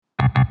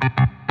Today,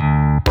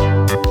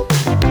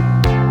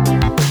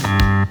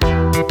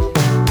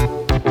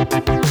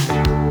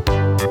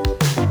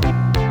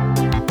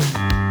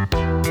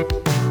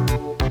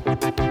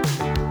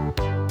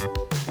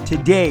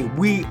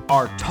 we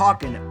are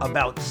talking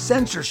about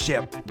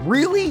censorship.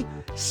 Really?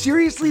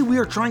 Seriously, we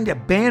are trying to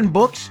ban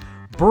books,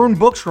 burn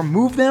books,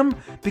 remove them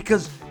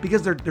because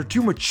they're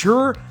too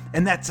mature,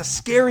 and that's a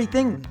scary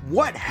thing.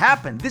 What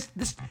happened?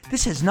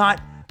 This has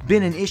not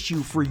been an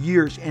issue for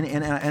years,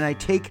 and I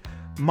take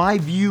my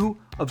view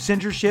of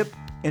censorship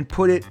and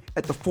put it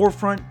at the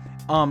forefront,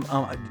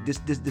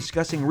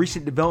 discussing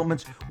recent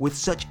developments with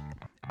such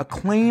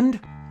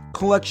acclaimed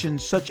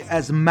collections such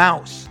as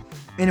Maus.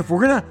 And if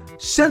we're going to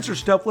censor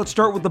stuff, let's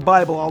start with the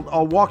Bible.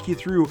 I'll walk you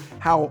through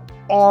how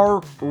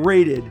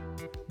R-rated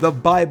the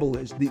Bible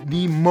is.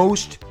 The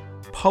most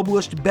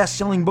published,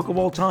 best-selling book of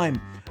all time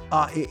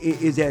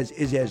is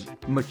as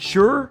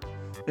mature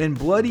and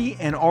bloody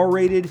and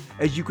R-rated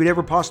as you could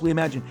ever possibly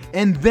imagine.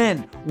 And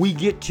then we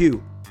get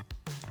to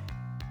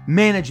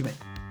management,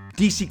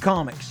 DC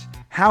Comics.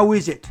 How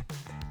is it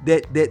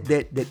that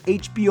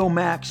HBO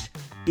Max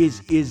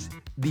is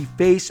the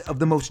face of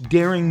the most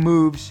daring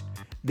moves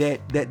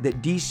that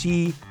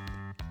DC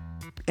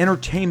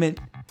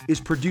Entertainment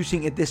is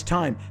producing at this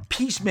time?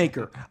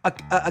 Peacemaker,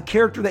 a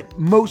character that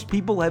most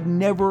people have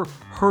never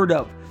heard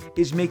of,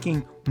 is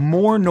making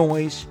more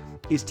noise,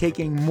 is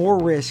taking more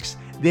risks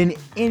than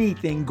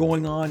anything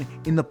going on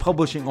in the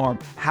publishing arm.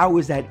 How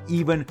is that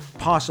even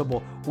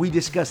possible? We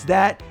discuss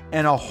that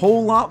and a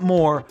whole lot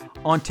more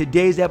on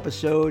today's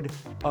episode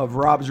of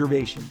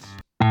Robservations.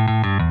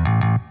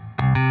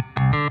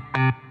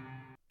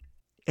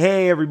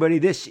 Hey everybody,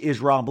 this is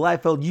Rob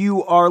Liefeld.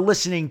 You are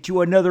listening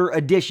to another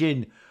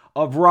edition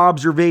of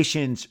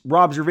Robservations.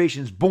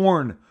 Robservations,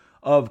 born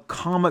of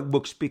comic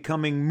books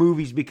becoming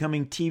movies,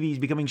 becoming TVs,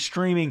 becoming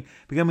streaming,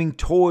 becoming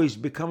toys,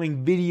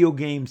 becoming video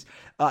games.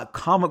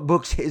 Comic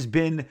books has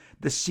been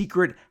the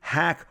secret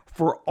hack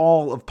for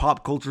all of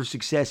pop culture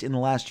success in the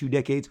last 2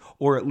 decades,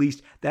 or at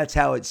least that's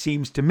how it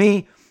seems to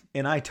me.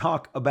 And I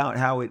talk about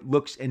how it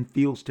looks and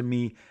feels to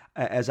me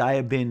as I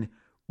have been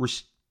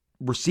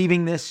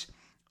receiving this,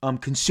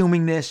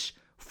 consuming this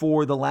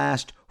for the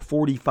last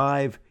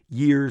 45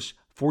 years,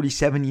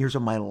 47 years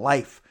of my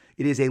life.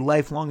 It is a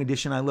lifelong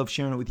edition. I love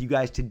sharing it with you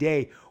guys.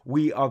 Today,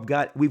 we've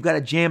got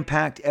a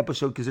jam-packed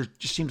episode because there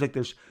just seems like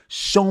there's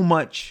so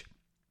much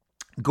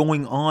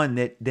going on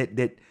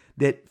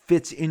that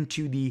fits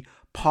into the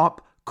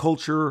pop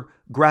culture,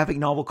 graphic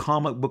novel,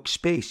 comic book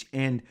space.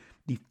 And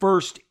the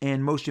first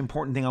and most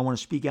important thing I want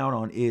to speak out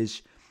on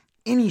is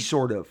any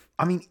sort of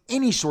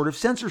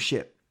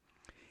censorship.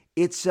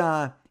 It's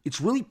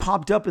really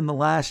popped up in the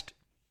last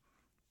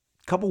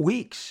couple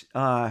weeks,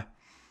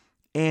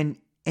 and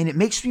it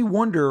makes me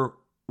wonder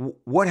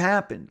what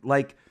happened.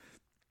 Like,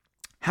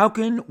 how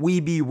can we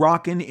be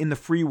rocking in the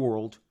free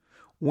world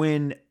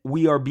when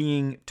we are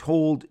being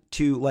told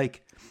to,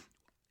 like,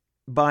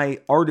 by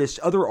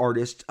other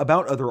artists,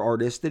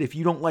 that if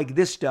you don't like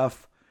this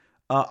stuff,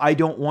 I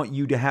don't want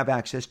you to have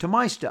access to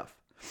my stuff.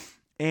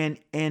 And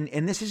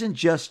this isn't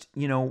just,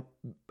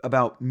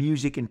 about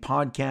music and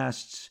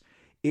podcasts.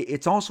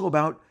 It's also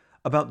about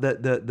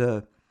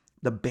the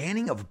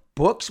banning of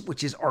books,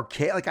 which is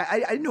archaic. Like I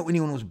didn't know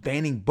anyone was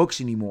banning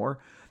books anymore,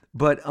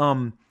 but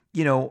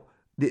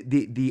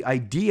the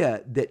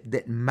idea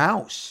that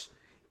Maus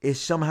is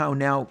somehow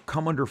now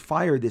come under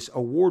fire. This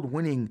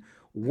award-winning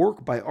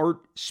work by Art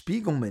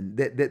Spiegelman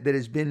that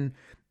has been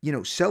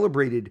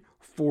celebrated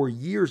for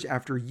years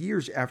after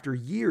years after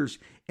years,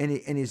 and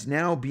is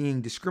now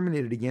being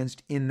discriminated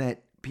against in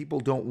that people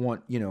don't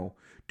want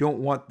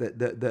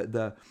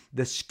the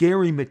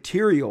scary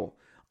material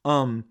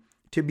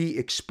to be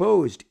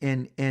exposed,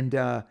 and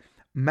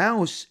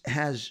Maus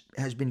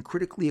has been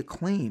critically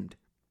acclaimed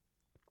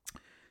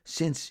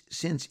since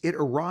it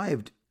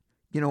arrived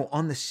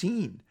on the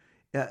scene,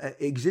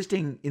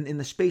 existing in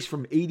the space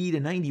from 80 to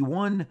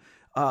 91.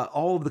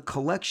 All of the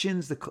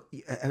collections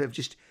have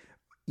just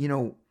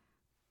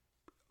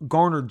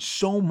garnered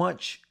so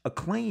much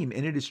acclaim,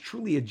 and it is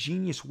truly a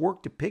genius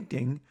work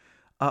depicting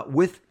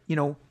with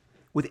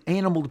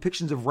animal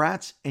depictions of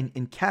rats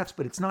and cats,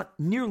 but it's not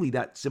nearly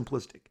that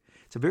simplistic.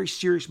 It's a very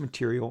serious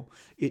material.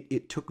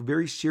 It took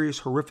very serious,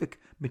 horrific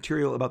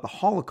material about the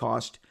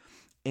Holocaust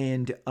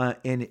and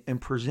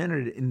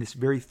presented it in this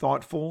very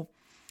thoughtful,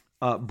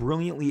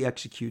 brilliantly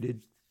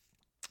executed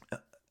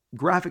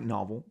graphic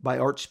novel by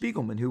Art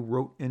Spiegelman, who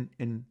wrote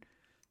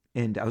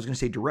and I was going to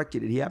say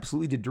directed it. He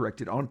absolutely did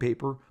direct it on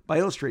paper by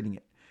illustrating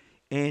it.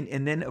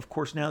 And then, of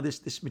course, now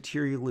this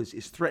material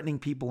is threatening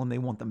people, and they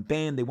want them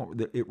banned. They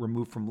want it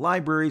removed from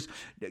libraries,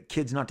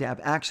 kids not to have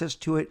access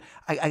to it.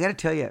 I got to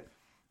tell you,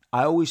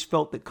 I always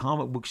felt that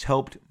comic books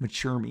helped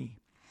mature me,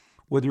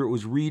 whether it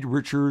was Reed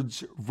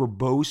Richards'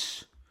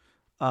 verbose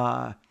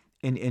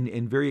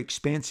and very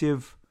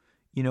expansive,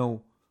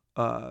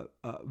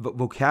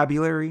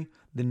 vocabulary,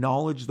 the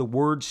knowledge, the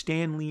words.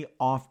 Stan Lee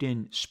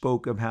often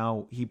spoke of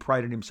how he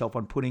prided himself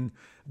on putting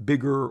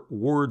bigger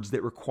words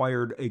that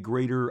required a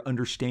greater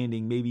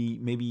understanding.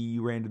 Maybe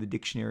you ran to the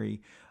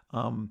dictionary,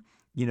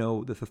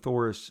 the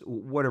thesaurus,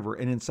 whatever,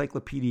 an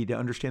encyclopedia to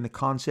understand the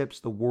concepts,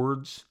 the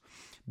words,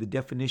 the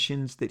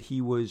definitions that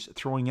he was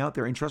throwing out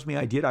there. And trust me,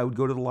 I did. I would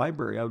go to the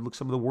library. I would look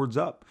some of the words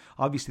up.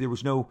 Obviously, there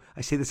was no,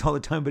 I say this all the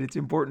time, but it's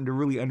important to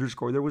really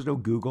underscore, there was no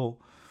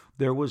Google.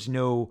 There was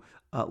no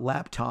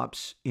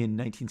laptops in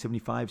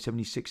 1975,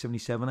 76,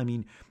 77. I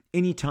mean,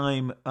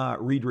 anytime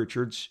Reed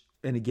Richards,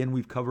 and again,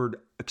 we've covered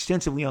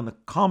extensively on the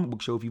comic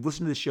book show. If you've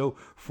listened to the show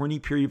for any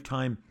period of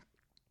time,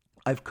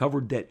 I've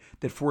covered that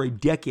for a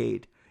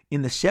decade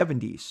in the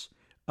 70s,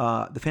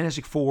 the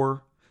Fantastic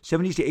Four,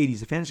 70s to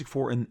 80s, the Fantastic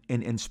Four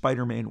and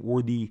Spider-Man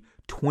were the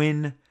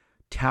twin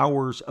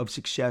towers of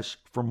success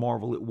for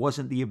Marvel. It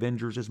wasn't the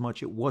Avengers as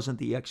much. It wasn't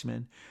the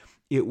X-Men.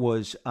 It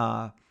was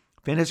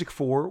Fantastic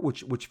Four,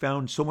 which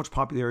found so much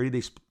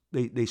popularity.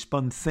 They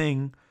spun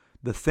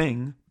the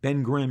Thing,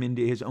 Ben Grimm,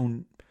 into his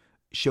own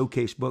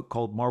showcase book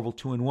called Marvel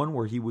 2-in-1,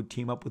 where he would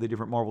team up with a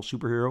different Marvel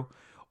superhero,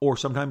 or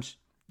sometimes,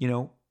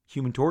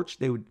 Human Torch.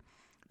 They would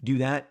do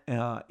that.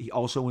 He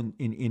also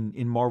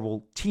in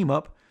Marvel Team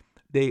Up,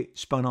 they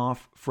spun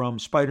off from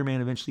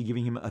Spider-Man, eventually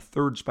giving him a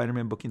third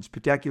Spider-Man book in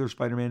Spectacular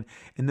Spider-Man,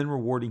 and then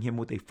rewarding him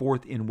with a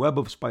fourth in Web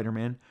of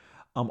Spider-Man.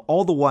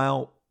 All the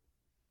while,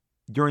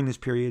 during this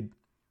period,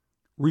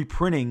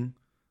 reprinting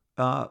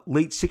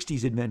late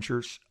 60s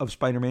adventures of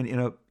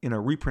Spider-Man in a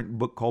reprint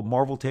book called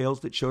Marvel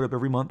Tales that showed up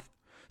every month,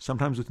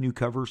 sometimes with new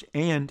covers,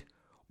 and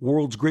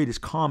World's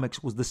Greatest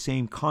Comics was the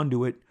same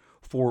conduit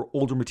for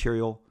older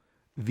material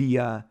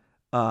via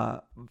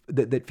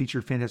that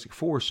featured Fantastic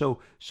Four. So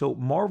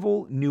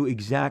Marvel knew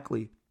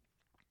exactly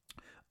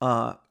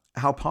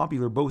how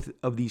popular both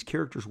of these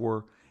characters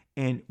were,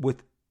 and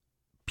with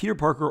Peter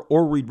Parker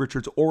or Reed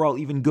Richards, or I'll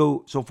even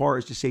go so far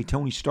as to say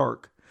Tony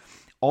Stark,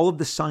 all of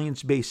the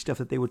science-based stuff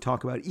that they would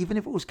talk about, even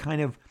if it was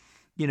kind of,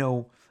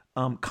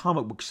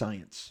 comic book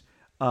science,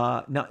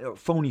 not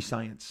phony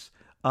science.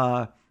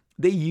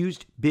 They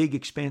used big,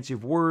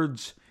 expansive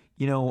words,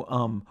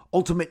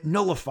 ultimate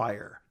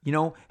nullifier.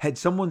 Had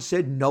someone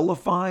said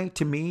nullify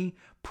to me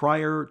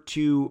prior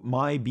to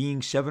my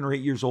being 7 or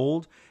 8 years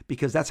old,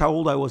 because that's how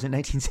old I was in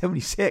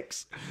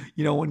 1976,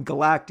 when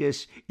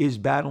Galactus is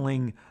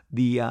battling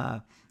the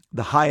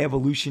High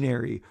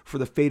Evolutionary for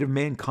the fate of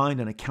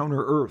mankind on a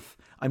counter Earth.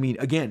 I mean,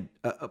 again,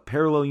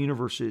 parallel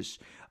universes.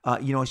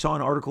 I saw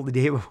an article the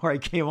day before I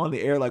came on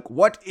the air, like,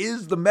 what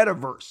is the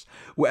metaverse?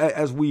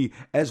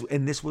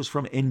 And this was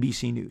from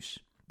NBC News.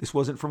 This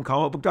wasn't from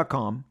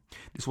comicbook.com.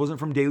 This wasn't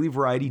from Daily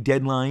Variety,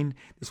 Deadline.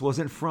 This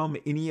wasn't from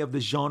any of the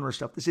genre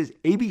stuff. This is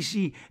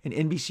ABC and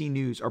NBC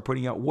News are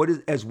putting out what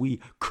is, as we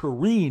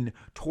careen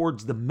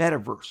towards the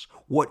metaverse,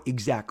 what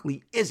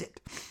exactly is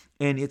it?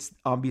 And it's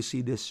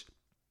obviously this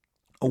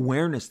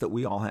awareness that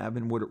we all have,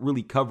 and what it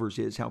really covers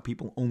is how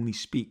people only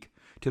speak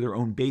to their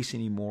own base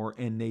anymore,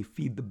 and they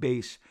feed the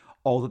base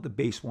all that the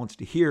base wants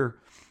to hear.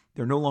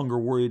 They're no longer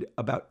worried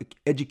about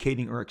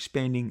educating or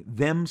expanding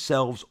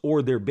themselves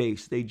or their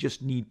base. They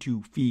just need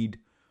to feed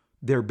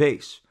their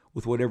base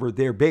with whatever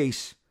their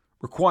base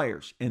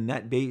requires. And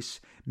that base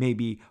may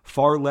be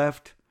far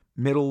left,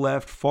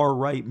 far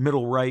right,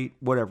 middle right,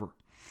 whatever.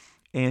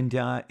 And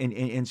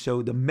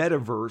so the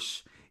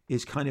metaverse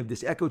is kind of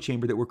this echo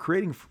chamber that we're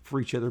creating for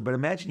each other. But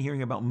imagine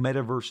hearing about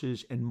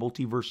metaverses and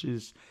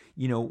multiverses,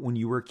 when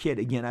you were a kid.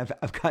 Again,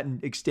 I've gotten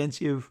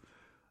extensive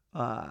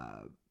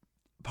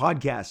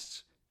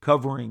podcasts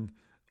covering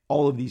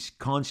all of these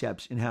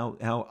concepts, and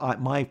how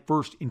my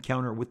first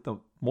encounter with the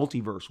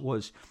multiverse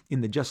was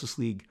in the Justice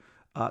League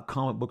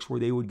comic books, where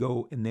they would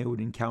go and they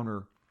would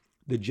encounter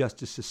the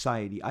Justice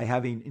Society. I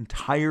have an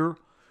entire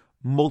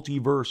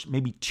multiverse,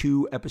 maybe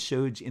 2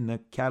 episodes in the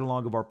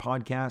catalog of our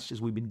podcast,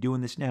 as we've been doing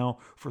this now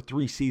for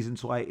 3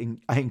 seasons. So I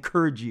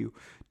encourage you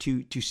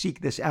to seek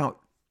this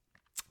out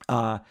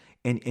and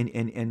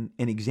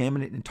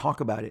examine it and talk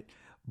about it.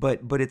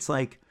 But it's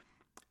like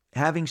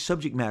having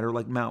subject matter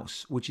like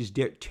Mouse, which is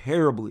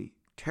terribly,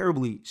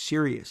 terribly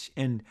serious,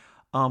 and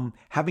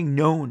having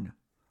known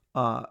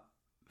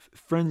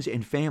friends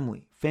and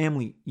family,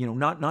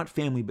 not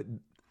family, but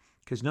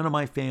because none of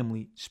my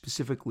family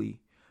specifically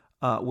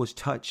was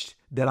touched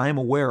that I am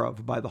aware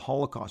of by the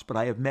Holocaust, but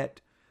I have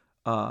met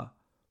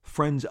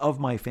friends of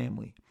my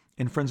family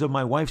and friends of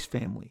my wife's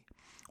family.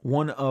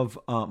 One of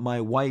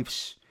my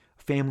wife's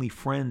family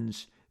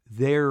friends,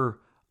 their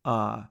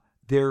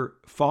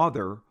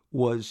father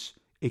was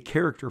a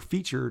character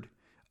featured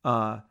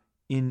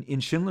in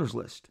Schindler's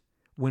List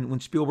when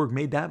Spielberg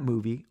made that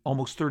movie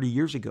almost 30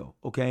 years ago.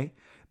 Okay,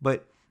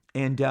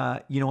 I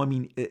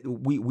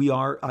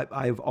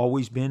have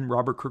always been,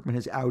 Robert Kirkman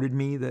has outed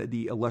me,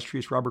 the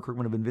illustrious Robert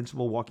Kirkman of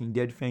Invincible, Walking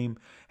Dead fame,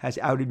 has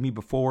outed me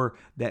before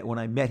that when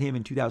I met him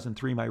in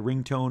 2003, my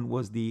ringtone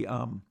was the,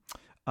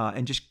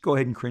 and just go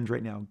ahead and cringe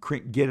right now.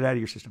 Get it out of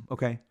your system,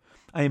 okay?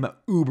 I am an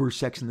uber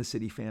Sex and the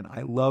City fan.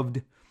 I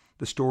loved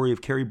the story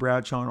of Carrie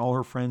Bradshaw and all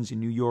her friends in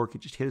New York. It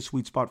just hit a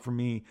sweet spot for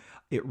me.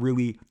 It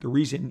really, the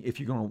reason, if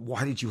you're going,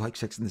 why did you like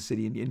Sex and the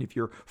City? And if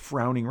you're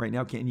frowning right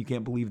now, you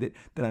can't believe that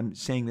I'm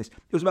saying this.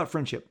 It was about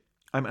friendship.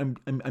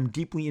 I'm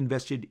deeply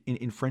invested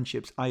in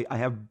friendships. I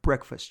have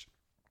breakfast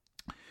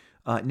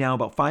now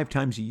about 5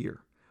 times a year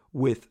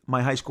with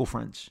my high school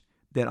friends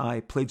that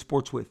I played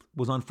sports with,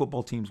 was on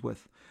football teams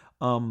with,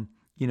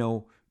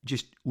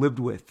 just lived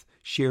with,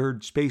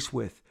 shared space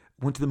with,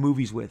 went to the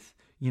movies with,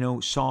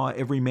 saw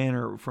every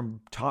manner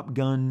from Top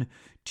Gun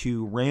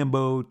to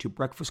Rambo to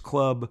Breakfast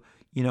Club,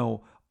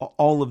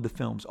 all of the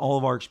films, all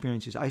of our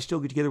experiences. I still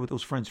get together with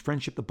those friends.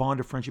 Friendship, the bond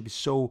of friendship is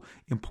so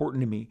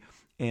important to me.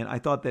 And I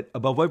thought that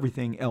above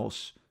everything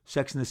else,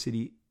 Sex and the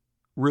City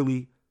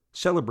really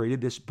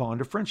celebrated this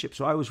bond of friendship.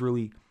 So I was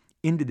really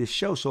into this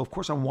show. So of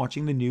course I'm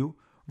watching the new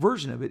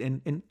version of it.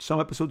 And some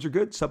episodes are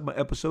good. Some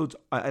episodes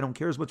I don't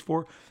care as much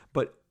for.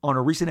 But on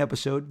a recent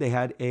episode, they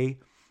had a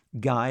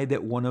guy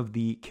that one of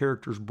the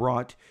characters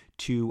brought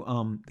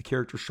to, the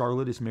character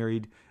Charlotte is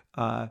married.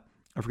 I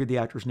forget the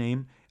actor's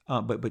name.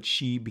 But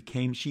she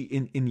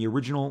in the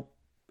original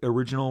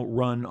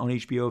run on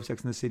HBO of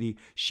Sex and the City,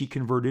 she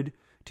converted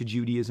to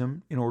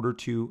Judaism in order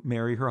to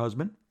marry her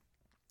husband.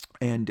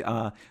 And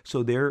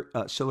so they're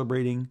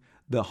celebrating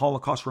the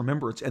Holocaust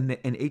remembrance. And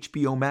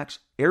HBO Max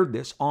aired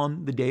this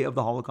on the day of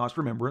the Holocaust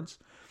remembrance.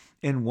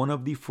 And one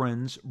of the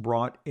friends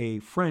brought a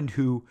friend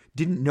who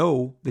didn't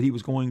know that he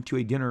was going to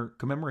a dinner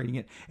commemorating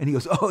it. And he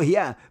goes, "Oh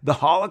yeah, the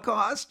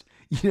Holocaust?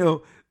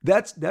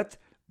 That's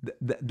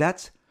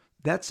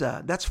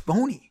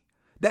phony.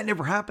 That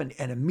never happened."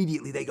 And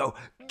immediately they go,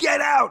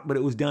 "Get out!" But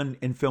it was done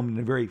and filmed in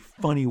a very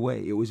funny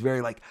way. It was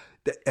very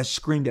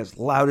screamed as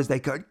loud as they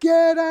could,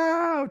 "Get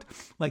out!"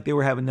 Like they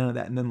were having none of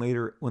that. And then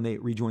later when they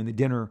rejoined the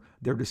dinner,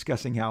 they're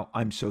discussing how,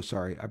 "I'm so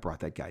sorry I brought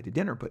that guy to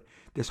dinner." But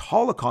this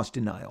Holocaust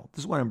denial,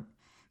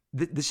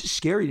 this is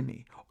scary to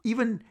me.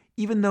 Even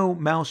though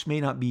Mouse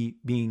may not be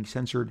being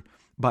censored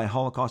by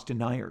Holocaust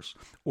deniers,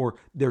 or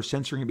they're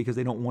censoring it because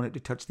they don't want it to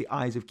touch the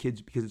eyes of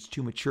kids because it's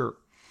too mature.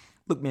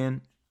 Look,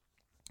 man,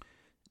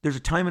 there's a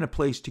time and a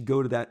place to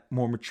go to that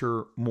more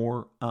mature,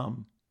 more,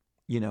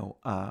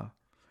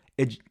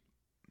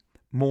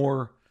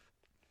 more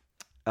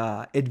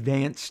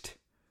advanced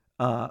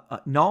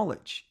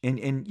knowledge.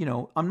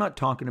 And I'm not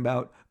talking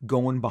about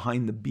going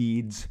behind the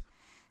beads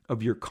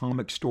of your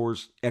comic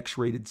store's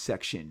X-rated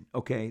section,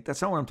 okay?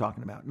 That's not what I'm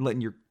talking about, letting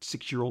your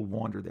 6-year-old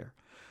wander there.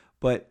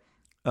 But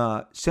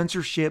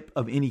censorship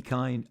of any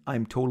kind,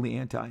 I'm totally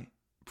anti,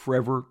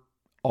 forever,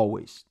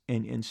 always.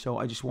 And so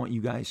I just want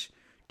you guys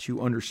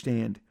to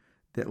understand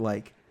that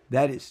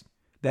that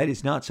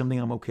is not something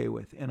I'm okay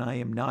with. And I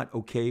am not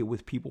okay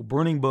with people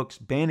burning books,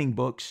 banning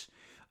books.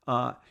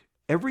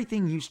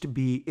 Everything used to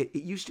be, it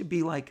used to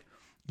be like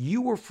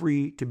you were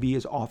free to be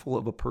as awful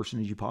of a person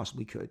as you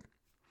possibly could.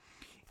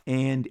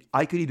 And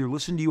I could either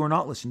listen to you or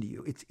not listen to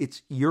you.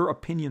 It's your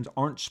opinions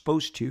aren't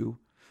supposed to,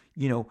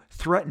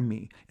 threaten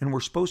me. And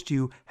we're supposed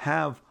to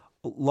have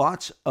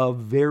lots of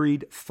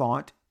varied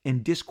thought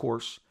and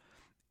discourse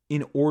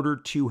in order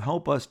to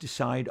help us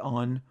decide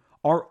on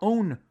our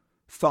own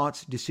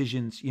thoughts,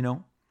 decisions.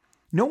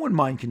 No one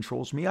mind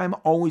controls me. I'm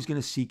always going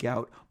to seek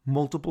out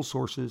multiple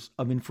sources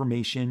of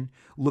information,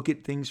 look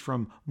at things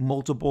from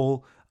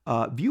multiple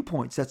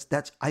viewpoints.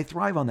 I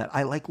thrive on that.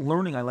 I like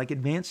learning. I like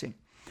advancing.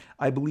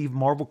 I believe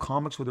Marvel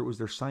Comics, whether it was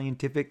their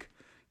scientific,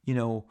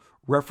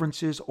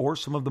 references or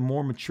some of the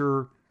more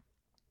mature,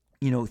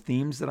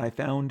 themes that I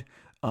found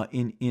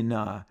in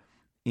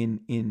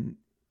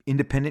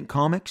independent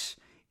comics,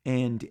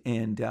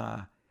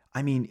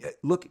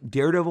 look,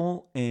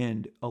 Daredevil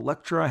and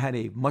Elektra had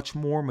a much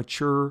more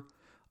mature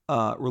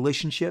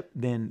relationship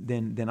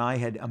than I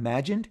had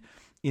imagined.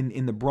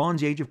 In the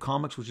Bronze Age of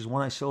comics, which is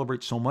one I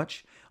celebrate so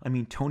much,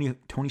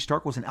 Tony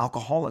Stark was an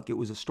alcoholic. It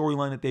was a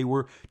storyline that they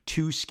were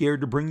too scared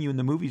to bring you in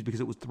the movies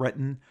because it would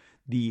threaten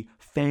the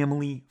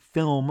family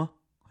film,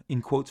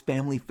 in quotes,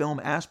 family film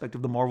aspect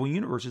of the Marvel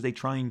universe as they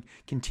try and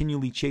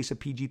continually chase a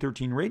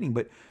PG-13 rating.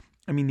 But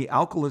the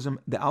alcoholism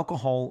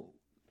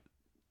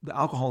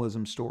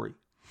story,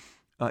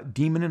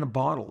 Demon in a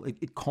Bottle,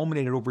 it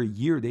culminated over a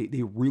year.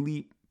 They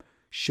really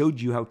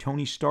showed you how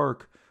Tony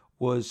Stark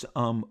was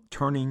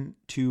turning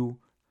to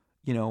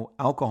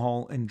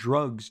alcohol and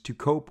drugs to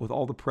cope with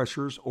all the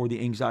pressures or the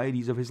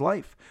anxieties of his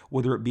life,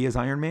 whether it be as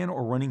Iron Man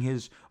or running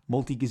his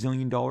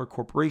multi-gazillion-dollar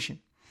corporation.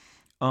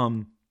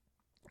 The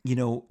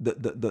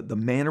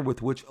manner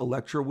with which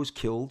Elektra was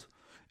killed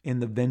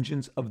and the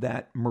vengeance of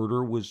that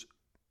murder was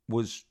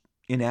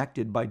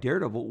enacted by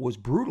Daredevil was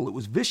brutal. It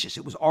was vicious.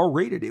 It was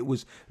R-rated. It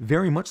was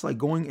very much like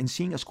going and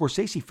seeing a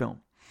Scorsese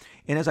film.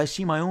 And as I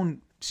see my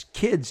own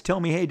kids tell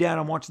me, "Hey, Dad,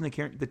 I'm watching the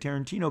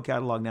Tarantino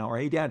catalog now," or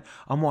 "Hey, Dad,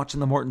 I'm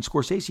watching the Martin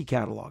Scorsese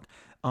catalog.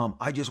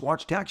 I just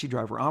watched Taxi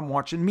Driver. I'm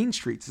watching Mean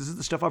Streets. This is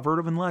the stuff I've heard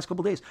of in the last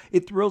couple of days."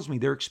 It thrills me.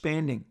 They're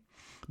expanding.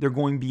 They're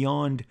going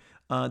beyond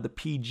the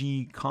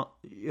PG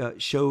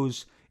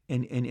shows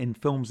and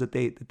films that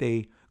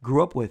they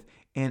grew up with.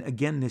 And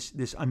again,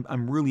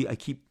 I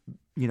keep,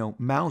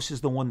 Mouse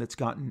is the one that's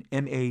gotten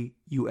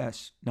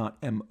MAUS,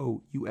 not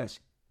MOUSE,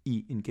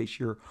 in case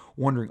you're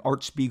wondering.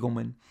 Art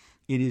Spiegelman.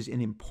 It is an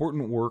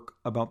important work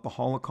about the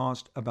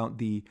Holocaust, about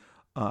the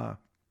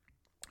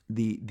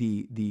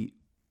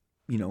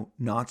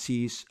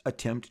Nazis'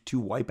 attempt to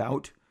wipe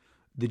out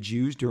the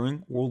Jews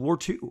during World War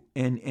II.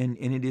 And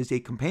it is a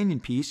companion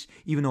piece,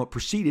 even though it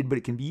preceded, but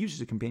it can be used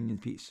as a companion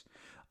piece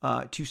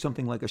to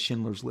something like a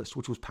Schindler's List,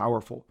 which was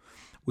powerful,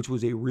 which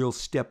was a real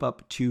step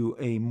up to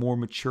a more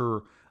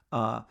mature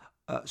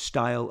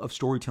style of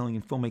storytelling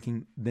and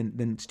filmmaking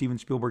than Steven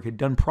Spielberg had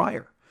done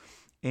prior.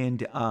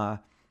 And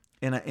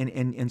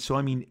so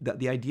I mean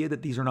the idea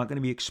that these are not going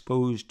to be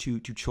exposed to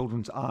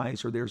children's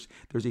eyes, or there's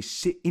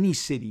any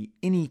city,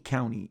 any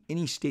county,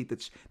 any state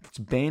that's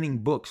banning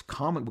books,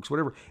 comic books,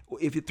 whatever.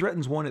 If it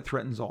threatens one, it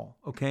threatens all.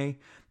 Okay.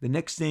 The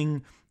next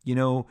thing, you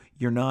don't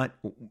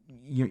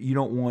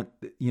want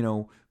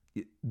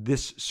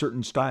this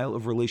certain style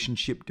of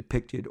relationship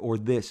depicted, or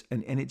this,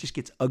 and it just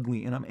gets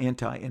ugly, and I'm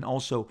anti. And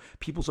also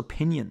people's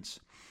opinions.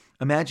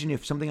 Imagine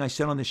if something I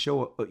said on this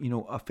show,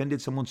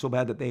 offended someone so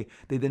bad that they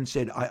then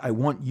said, I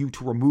want you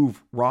to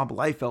remove Rob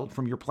Liefeld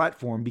from your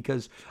platform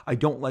because I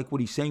don't like what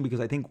he's saying, because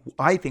I think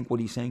what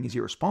he's saying is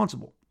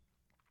irresponsible.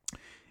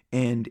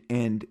 And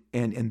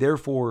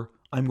therefore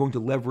I'm going to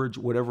leverage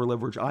whatever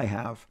leverage I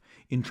have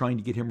in trying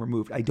to get him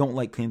removed. I don't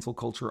like cancel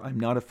culture.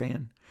 I'm not a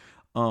fan.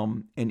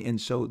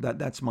 And so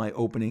that's my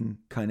opening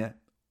kind of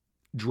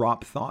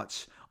drop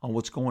thoughts on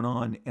what's going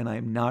on, and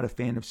I'm not a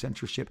fan of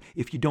censorship.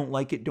 If you don't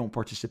like it, don't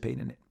participate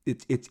in it.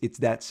 It's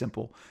that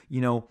simple.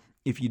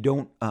 If you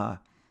don't,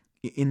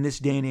 in this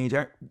day and age,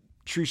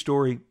 true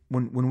story,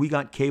 when we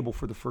got cable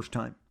for the first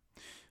time,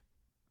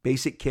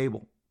 basic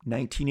cable,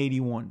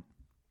 1981,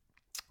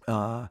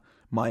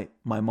 my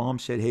mom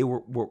said, hey,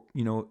 we're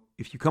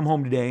if you come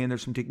home today and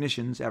there's some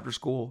technicians after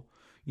school,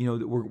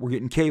 that we're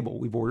getting cable.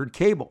 We've ordered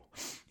cable.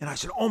 And I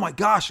said, oh my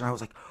gosh. And I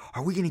was like,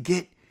 are we going to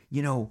get,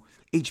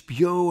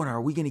 HBO, and are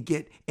we going to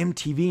get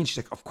MTV? And she's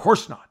like, of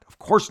course not. Of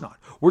course not.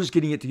 We're just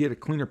getting it to get a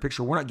cleaner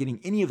picture. We're not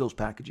getting any of those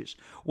packages.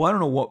 Well, I don't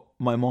know what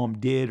my mom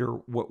did, or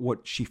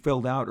what she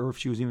filled out, or if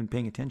she was even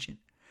paying attention.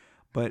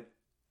 But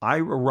I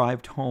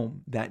arrived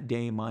home that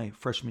day, my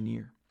freshman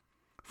year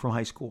from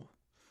high school.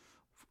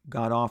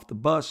 Got off the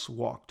bus,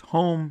 walked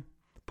home,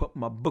 put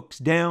my books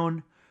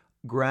down,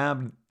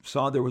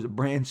 saw there was a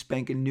brand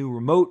spanking new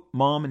remote.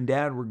 Mom and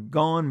dad were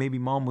gone. Maybe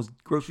mom was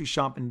grocery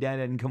shopping. Dad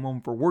hadn't come home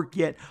for work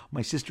yet.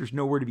 My sister's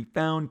nowhere to be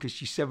found because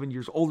she's 7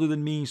 years older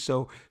than me.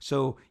 So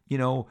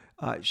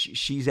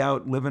she's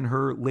out living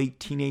her late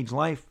teenage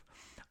life.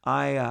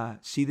 I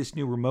see this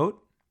new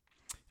remote.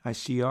 I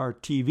see our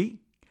TV.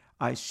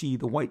 I see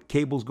the white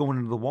cables going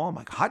into the wall. I'm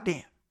like, hot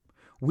damn.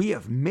 We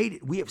have made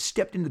it. We have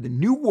stepped into the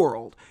new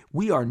world.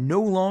 We are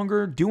no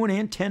longer doing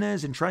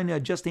antennas and trying to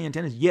adjust the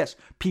antennas. Yes,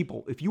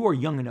 people, if you are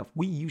young enough,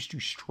 we used to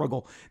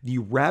struggle. The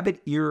rabbit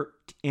ear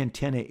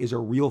antenna is a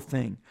real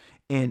thing.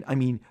 And I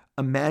mean,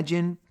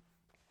 imagine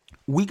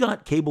we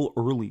got cable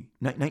early.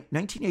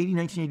 1980,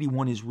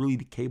 1981 is really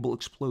the cable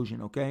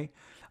explosion, okay?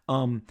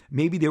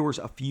 Maybe there was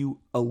a few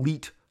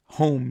elite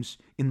homes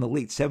in the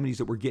late 70s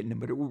that were getting them,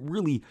 but it was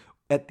really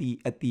at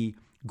the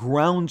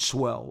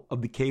groundswell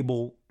of the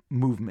cable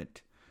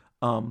movement.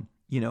 The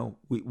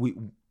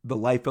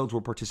Liefelds were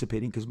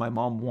participating because my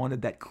mom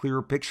wanted that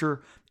clearer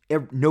picture.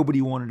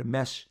 Nobody wanted to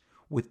mess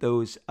with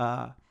those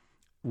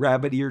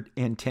rabbit-eared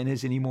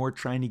antennas anymore,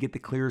 trying to get the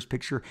clearest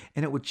picture,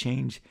 and it would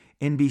change.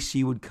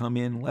 NBC would come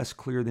in less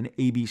clear than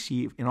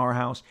ABC in our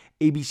house.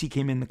 ABC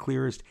came in the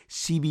clearest.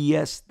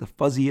 CBS, the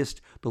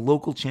fuzziest. The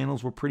local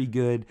channels were pretty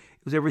good.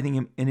 It was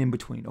everything in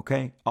between,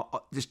 okay?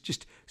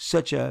 Just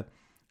such a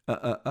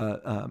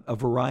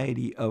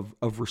variety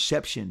of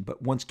reception.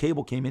 But once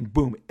cable came in,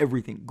 boom,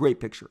 everything, great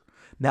picture.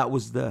 That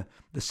was the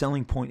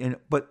selling point.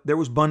 But there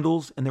was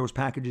bundles and there was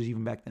packages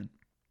even back then.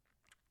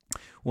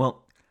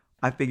 Well,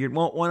 I figured,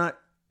 why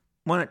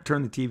not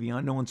turn the TV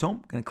on? No one's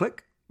home. Gonna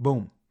click,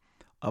 boom,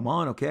 I'm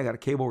on. Okay, I got a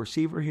cable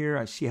receiver here.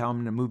 I see how I'm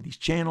gonna move these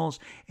channels,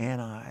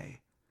 and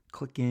I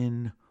click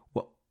in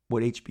what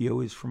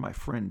HBO is for my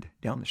friend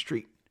down the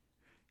street,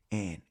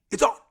 and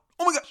it's on.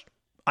 Oh my gosh!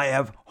 I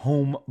have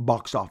home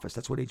box office.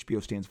 That's what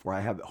HBO stands for.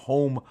 I have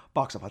home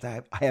box office.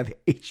 I have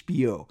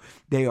HBO.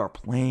 They are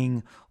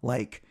playing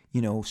like,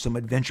 some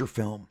adventure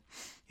film.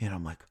 And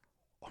I'm like,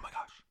 oh my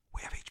gosh,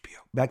 we have HBO.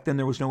 Back then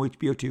there was no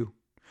HBO 2.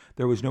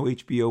 There was no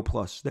HBO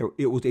Plus.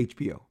 It was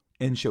HBO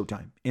and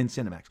Showtime and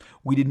Cinemax.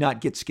 We did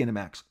not get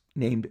Skinemax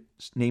named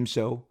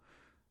so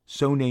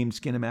named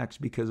Skinemax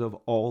because of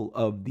all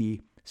of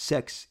the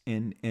sex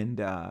and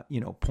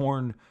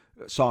porn,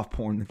 soft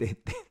porn that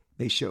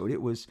they showed.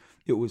 It was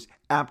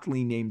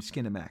aptly named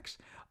Skinemax.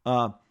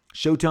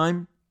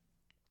 Showtime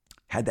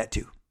had that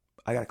too.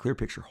 I got a clear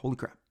picture. Holy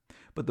crap.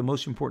 But the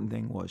most important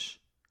thing was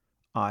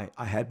I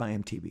had my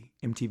MTV.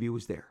 MTV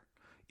was there.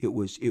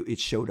 It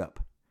showed up.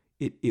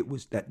 It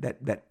was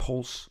that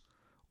pulse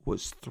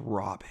was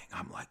throbbing.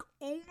 I'm like,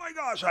 oh my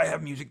gosh, I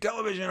have music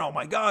television. Oh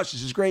my gosh,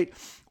 this is great.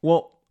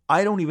 Well,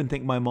 I don't even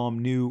think my mom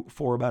knew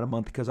for about a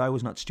month because I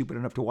was not stupid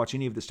enough to watch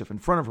any of this stuff in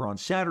front of her on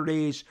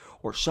Saturdays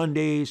or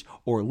Sundays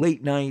or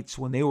late nights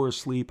when they were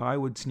asleep. I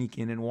would sneak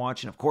in and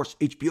watch. And of course,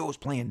 HBO was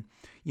playing,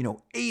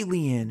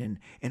 Alien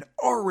and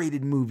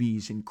R-rated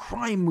movies and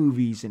crime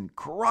movies and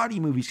karate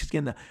movies. Because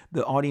again,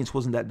 the audience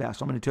wasn't that vast.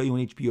 So I'm going to tell you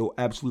when HBO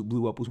absolute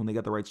blew up was when they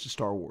got the rights to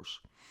Star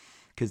Wars.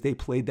 because they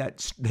played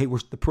that.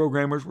 The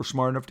programmers were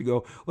smart enough to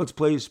go, let's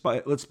play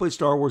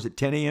Star Wars at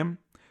 10 a.m.,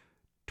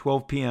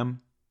 12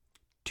 p.m.,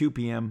 2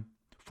 p.m.,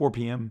 4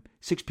 p.m.,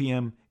 6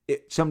 p.m.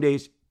 Some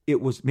days it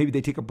was, maybe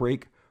they take a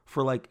break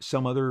for like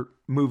some other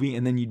movie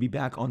and then you'd be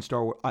back on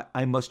Star Wars.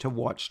 I must have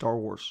watched Star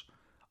Wars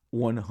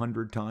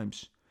 100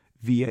 times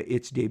via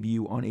its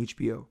debut on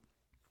HBO.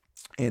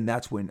 And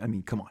that's when, I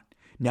mean, come on.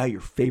 Now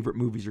your favorite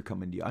movies are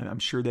coming to you. I'm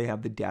sure they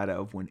have the data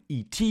of when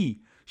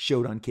E.T.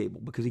 showed on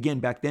cable. Because again,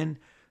 back then,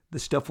 the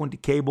stuff went to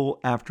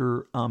cable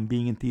after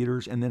being in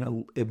theaters, and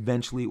then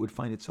eventually it would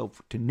find itself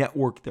to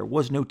network. There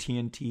was no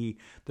TNT.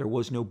 There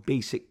was no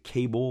basic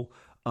cable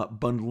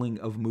bundling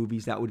of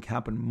movies. That would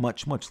happen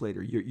much, much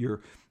later.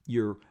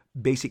 Your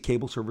basic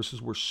cable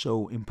services were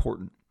so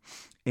important.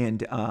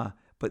 And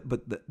but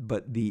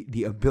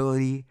the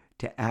ability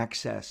to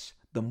access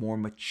the more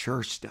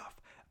mature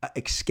stuff.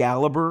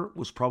 Excalibur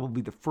was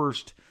probably the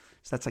first.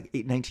 So that's like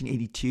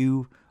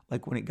 1982,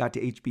 like when it got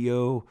to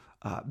HBO.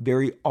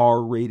 Very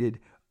R-rated,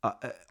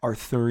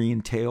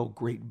 Arthurian tale,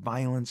 great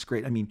violence,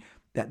 great. I mean,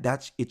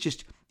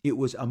 it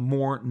was a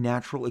more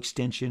natural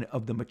extension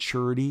of the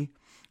maturity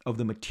of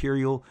the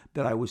material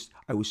that I was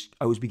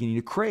beginning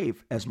to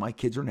crave, as my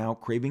kids are now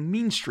craving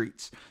Mean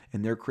Streets,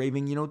 and they're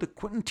craving, the the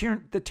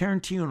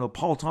Tarantino, the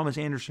Paul Thomas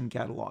Anderson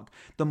catalog.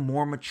 The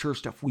more mature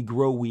stuff, we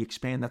grow, we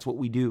expand. That's what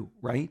we do,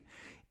 right?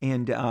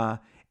 And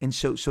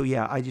so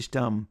yeah, I just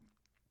don't.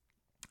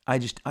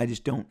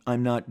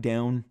 I'm not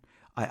down.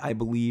 I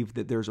believe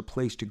that there's a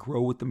place to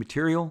grow with the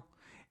material,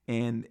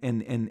 and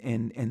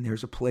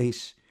there's a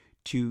place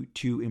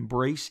to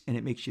embrace, and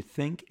it makes you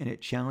think, and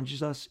it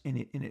challenges us, and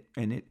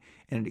it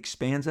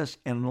expands us.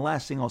 And the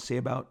last thing I'll say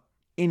about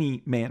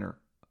any manner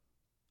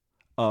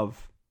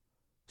of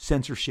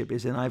censorship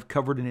is, and I've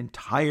covered an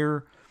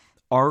entire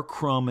R.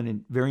 Crumb and a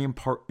very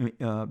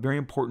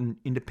important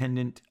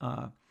independent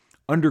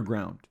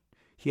underground.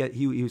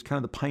 He was kind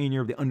of the pioneer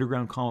of the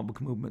underground comic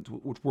book movement,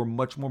 which were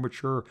much more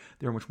mature.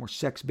 They were much more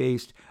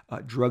sex-based,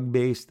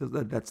 drug-based.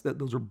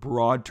 Those are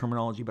broad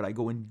terminology, but I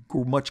go in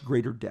much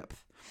greater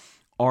depth.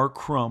 R.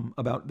 Crumb,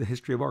 about the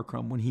history of R.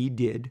 Crumb, when he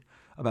did,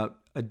 about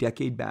a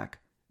decade back,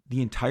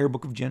 the entire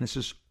book of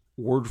Genesis,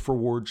 word for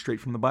word, straight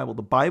from the Bible.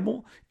 The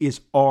Bible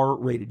is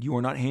R-rated. You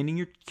are not handing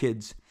your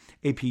kids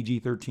a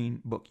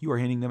PG-13 book. You are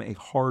handing them a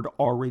hard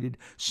R-rated.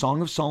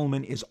 Song of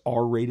Solomon is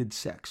R-rated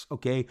sex,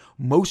 okay?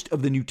 Most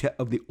of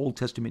the Old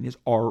Testament is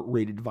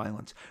R-rated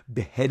violence.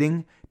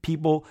 Beheading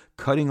people,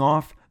 cutting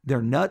off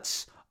their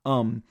nuts.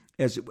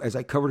 As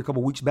I covered a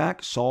couple weeks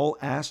back, Saul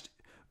asked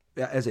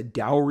as a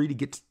dowry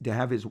to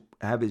have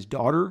his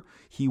daughter.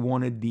 He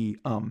wanted the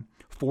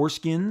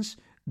foreskins,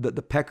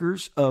 the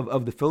peckers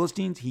of the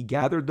Philistines. He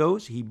gathered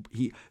those.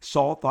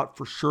 Saul thought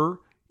for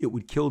sure it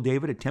would kill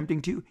David,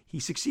 attempting to. He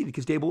succeeded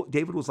because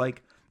David was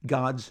like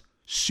God's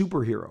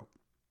superhero.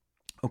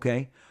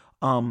 Okay,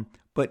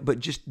 but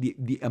just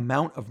the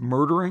amount of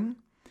murdering,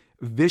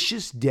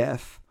 vicious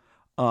death.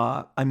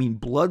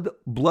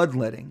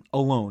 Bloodletting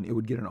alone, it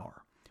would get an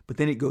R. But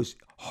then it goes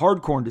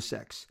hardcore into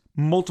sex,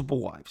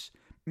 multiple wives.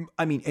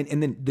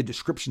 And then the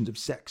descriptions of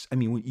sex.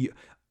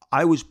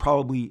 I was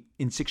probably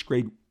in 6th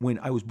grade when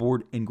I was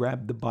bored and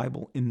grabbed the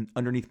Bible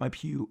underneath my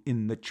pew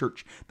in the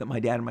church that my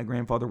dad and my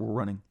grandfather were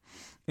running.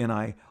 And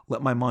I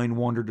let my mind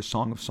wander to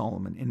Song of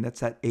Solomon. And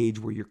that's that age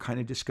where you're kind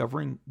of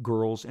discovering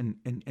girls and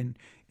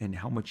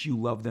how much you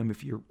love them.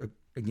 If you're,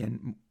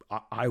 again,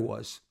 I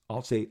was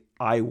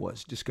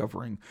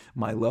discovering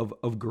my love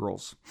of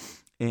girls.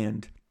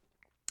 And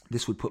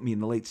this would put me in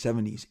the late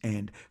 70s,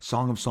 and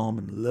Song of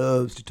Solomon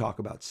loves to talk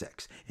about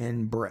sex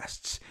and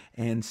breasts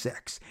and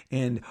sex.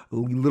 And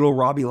little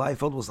Robbie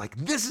Liefeld was like,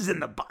 this is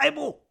in the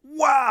Bible?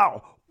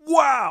 Wow.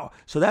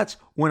 So that's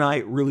when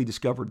I really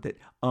discovered that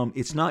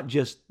it's not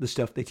just the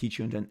stuff they teach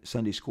you in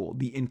Sunday school.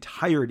 The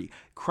entirety,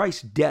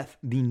 Christ's death,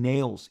 the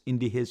nails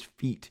into his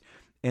feet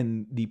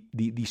and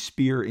the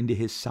spear into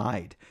his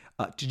side.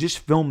 To just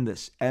film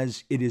this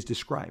as it is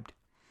described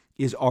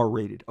is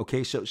R-rated.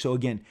 Okay, so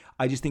again,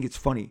 I just think it's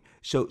funny.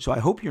 So I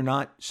hope you're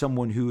not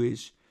someone who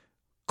is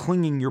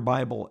clinging your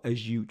Bible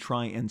as you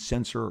try and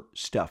censor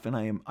stuff. And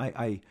I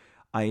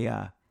hope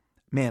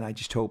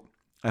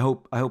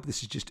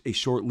this is just a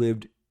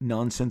short-lived,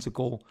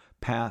 nonsensical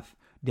path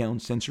down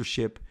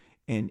censorship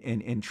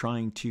and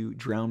trying to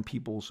drown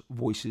people's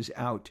voices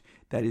out.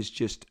 That is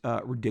just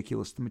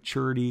ridiculous. The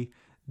maturity,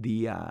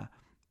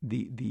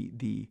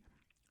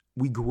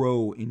 we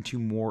grow into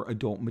more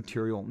adult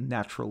material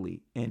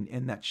naturally,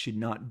 and that should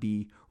not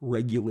be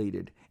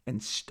regulated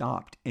and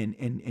stopped,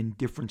 and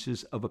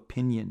differences of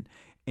opinion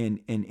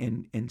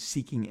and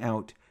seeking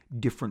out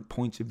different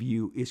points of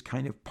view is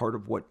kind of part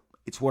of what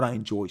I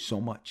enjoy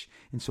so much.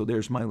 And so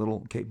there's my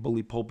little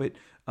bully pulpit,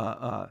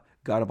 got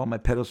up on my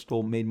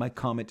pedestal, made my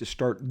comment to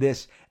start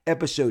this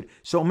episode.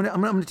 So I'm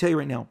gonna tell you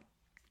right now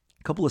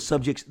a couple of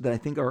subjects that I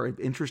think are of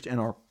interest and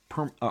are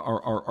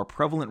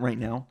prevalent right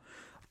now.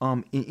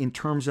 In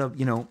terms of,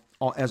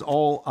 as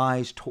all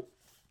eyes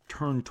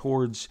turn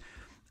towards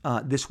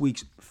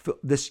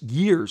this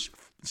year's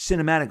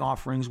cinematic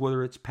offerings,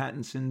 whether it's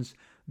Pattinson's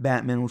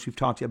Batman, which we've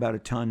talked about a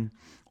ton,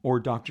 or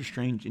Doctor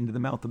Strange Into the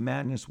Mouth of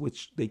Madness,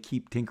 which they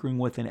keep tinkering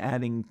with and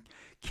adding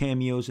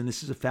cameos. And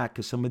this is a fact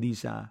because some of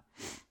these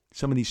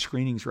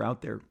screenings are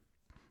out there.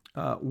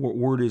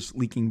 Word is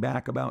leaking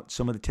back about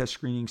some of the test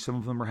screenings. Some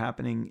of them are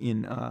happening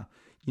in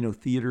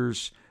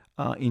theaters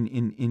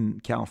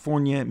in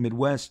California,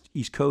 Midwest,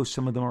 East Coast.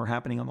 Some of them are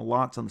happening on the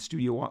lots, on the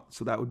studio lot.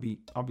 So that would be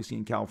obviously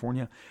in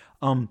California.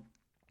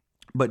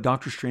 But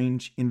Doctor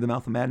Strange Into the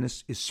Mouth of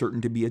Madness is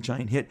certain to be a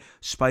giant hit.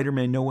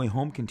 Spider-Man No Way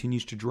Home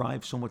continues to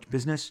drive so much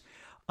business.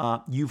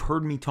 You've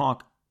heard me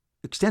talk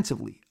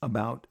extensively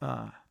about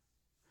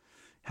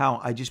how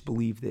I just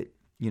believe that,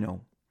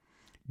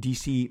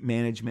 DC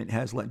management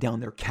has let down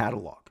their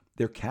catalog.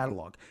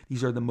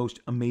 These are the most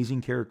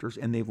amazing characters,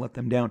 and they've let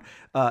them down.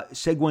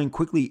 Segueing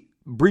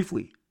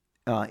briefly,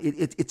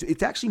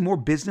 it's actually more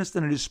business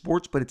than it is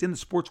sports, but it's in the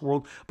sports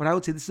world. But I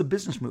would say this is a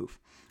business move.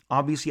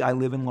 Obviously, I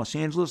live in Los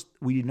Angeles.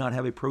 We did not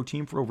have a pro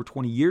team for over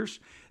 20 years.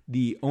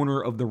 The owner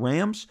of the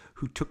Rams,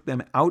 who took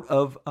them out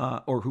of,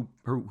 or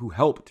who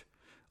helped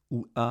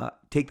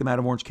take them out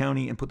of Orange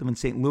County and put them in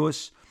St.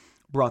 Louis,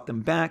 brought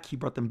them back. He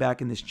brought them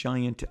back in this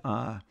giant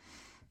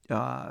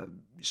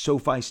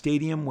SoFi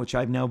Stadium, which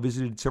I've now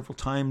visited several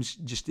times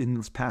just in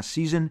this past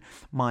season.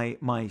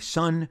 My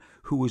son,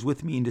 who was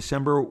with me in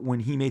December when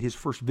he made his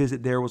first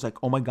visit there, was like,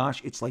 oh my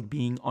gosh, it's like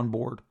being on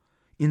board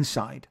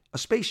inside a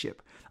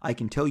spaceship. I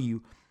can tell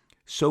you,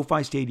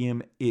 SoFi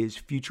Stadium is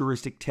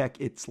futuristic tech.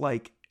 It's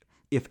like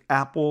if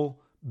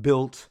Apple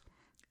built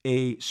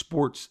a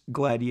sports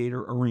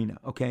gladiator arena.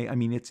 Okay, I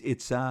mean it's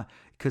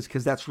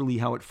because that's really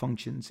how it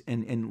functions.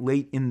 And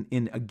late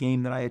in a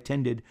game that I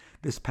attended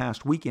this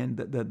past weekend,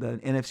 the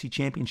NFC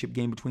Championship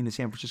game between the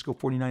San Francisco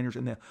 49ers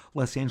and the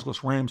Los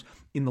Angeles Rams,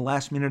 in the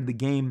last minute of the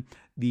game,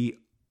 the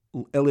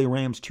LA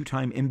Rams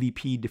two-time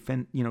MVP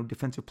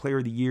defensive player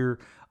of the year,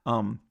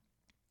 a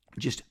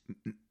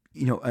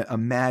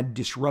mad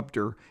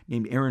disruptor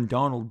named Aaron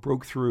Donald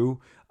broke through,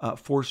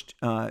 forced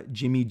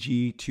Jimmy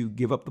G to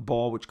give up the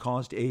ball, which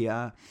caused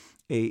a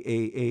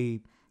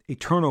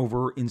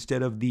turnover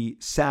instead of the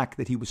sack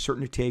that he was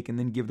certain to take, and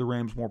then give the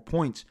Rams more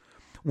points.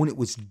 When it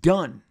was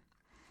done,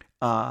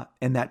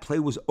 and that play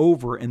was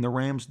over, and the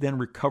Rams then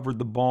recovered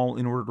the ball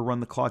in order to run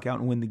the clock out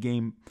and win the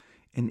game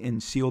and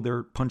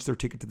punch their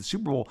ticket to the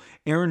Super Bowl.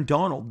 Aaron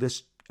Donald,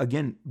 this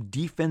again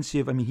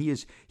defensive. I mean,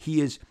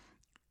 he is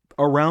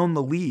around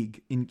the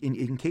league.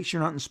 In case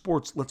you're not in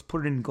sports, let's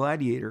put it in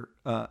gladiator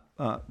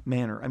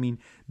manner. I mean,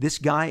 this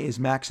guy is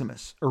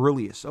Maximus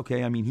Aurelius.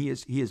 Okay, I mean he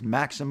is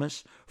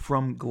Maximus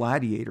from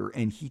Gladiator,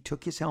 and he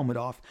took his helmet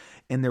off,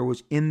 and there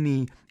was in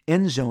the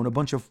end zone a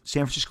bunch of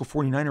San Francisco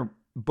 49er.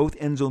 Both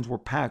end zones were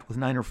packed with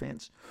Niner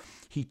fans.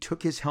 He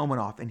took his helmet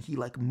off and he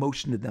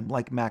motioned to them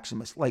like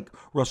Maximus, like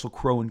Russell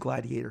Crowe in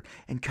Gladiator,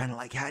 and kind of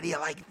like, how do you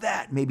like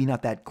that? Maybe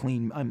not that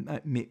clean,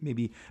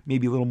 maybe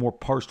a little more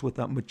parsed with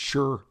a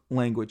mature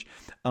language.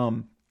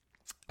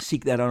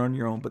 Seek that out on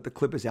your own, but the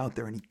clip is out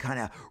there, and he kind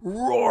of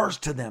roars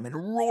to them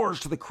and roars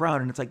to the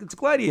crowd, and it's like, it's a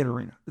gladiator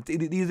arena.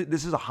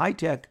 This is a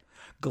high-tech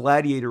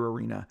gladiator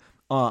arena,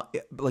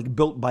 like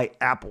built by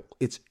Apple.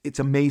 It's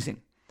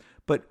amazing,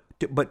 but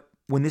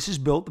when this is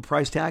built, the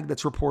price tag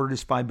that's reported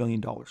is $5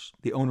 billion.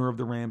 The owner of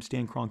the Rams,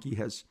 Stan Kroenke,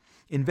 has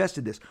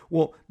invested this.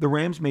 Well, the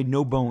Rams made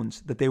no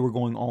bones that they were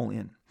going all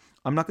in.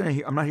 I'm not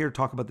here to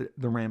talk about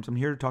the Rams. I'm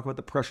here to talk about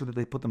the pressure that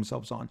they put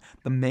themselves on,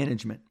 the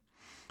management.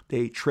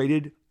 They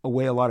traded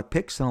away a lot of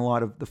picks and a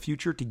lot of the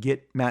future to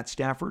get Matt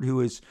Stafford, who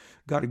has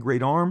got a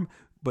great arm,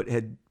 but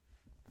had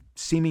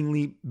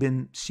seemingly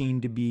been seen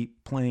to be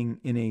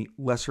playing in a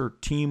lesser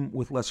team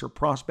with lesser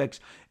prospects,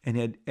 and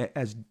the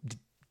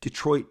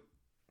Detroit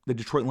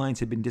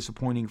Lions had been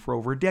disappointing for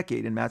over a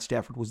decade, and Matt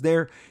Stafford was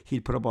there.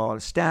 He'd put up a lot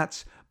of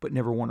stats, but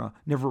never won a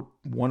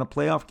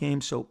playoff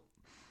game. So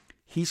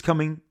he's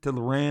coming to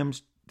the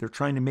Rams. They're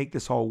trying to make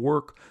this all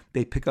work.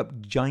 They pick up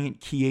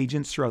giant key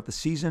agents throughout the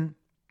season.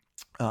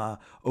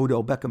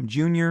 Odell Beckham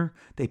Jr.,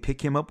 they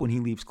pick him up when he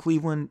leaves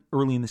Cleveland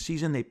early in the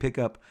season. They pick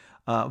up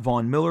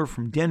Von Miller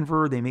from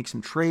Denver. They make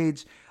some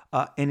trades.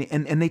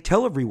 And they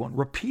tell everyone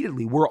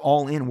repeatedly, we're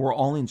all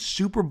in,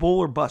 Super Bowl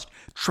or bust.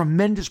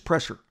 Tremendous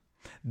pressure.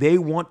 They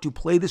want to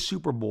play the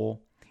Super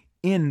Bowl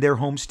in their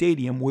home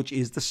stadium, which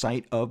is the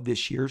site of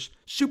this year's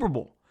Super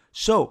Bowl.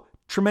 So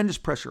tremendous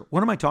pressure.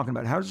 What am I talking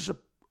about? How does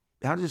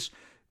this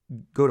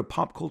go to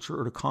pop culture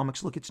or to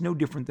comics? Look, it's no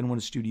different than when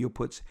a studio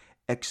puts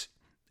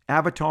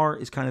Avatar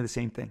is kind of the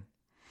same thing.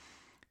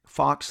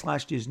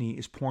 Fox/Disney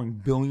is pouring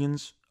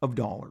billions of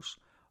dollars,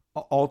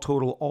 all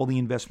total, all the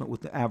investment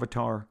with the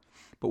Avatar,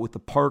 but with the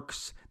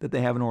parks that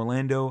they have in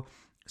Orlando,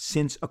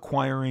 since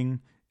acquiring.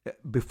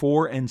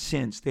 Before and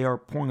since, they are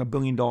pouring $1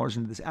 billion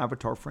into this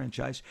Avatar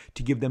franchise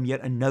to give them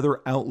yet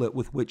another outlet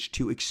with which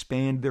to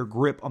expand their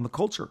grip on the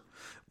culture,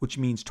 which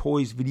means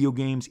toys, video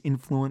games,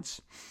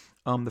 influence.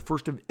 The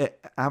first of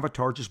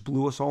Avatar just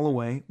blew us all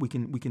away. We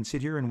can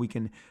sit here and we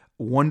can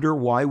wonder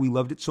why we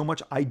loved it so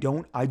much. I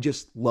don't. I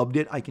just loved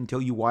it. I can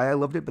tell you why I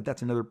loved it, but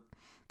that's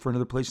for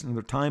another place,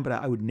 another time. But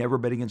I would never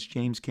bet against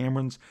James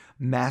Cameron's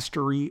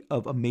mastery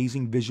of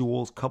amazing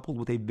visuals coupled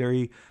with a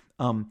very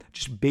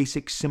just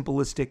basic,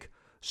 simplistic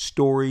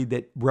story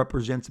that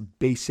represents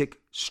basic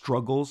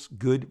struggles,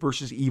 good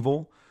versus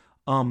evil,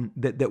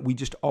 that we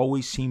just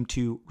always seem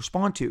to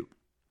respond to.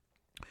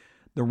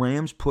 The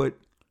Rams put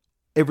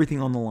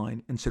everything on the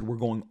line and said, we're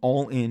going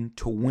all in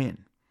to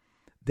win.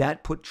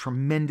 That put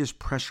tremendous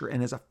pressure,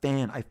 and as a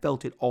fan, I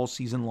felt it all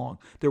season long.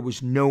 There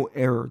was no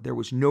error. There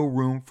was no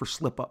room for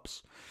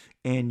slip-ups.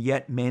 And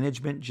yet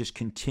management just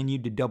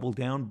continued to double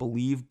down,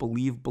 believe.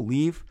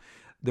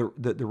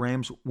 The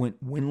Rams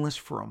went winless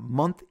for a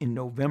month in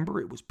November.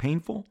 It was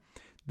painful.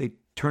 They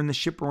turned the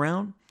ship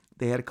around.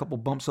 They had a couple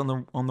bumps on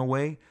the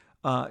way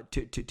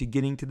to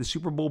getting to the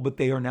Super Bowl, but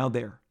they are now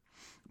there.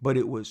 But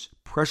it was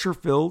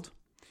pressure-filled.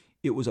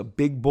 It was a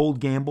big, bold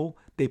gamble.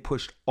 They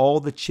pushed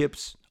all the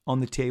chips on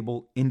the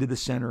table into the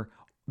center.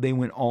 They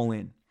went all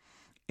in.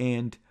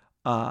 And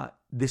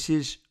this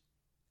is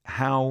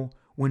how,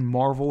 when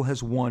Marvel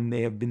has won,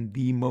 they have been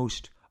the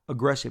most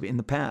aggressive in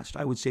the past.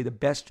 I would say the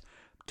best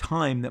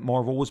time that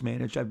Marvel was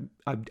managed,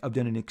 I've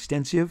done an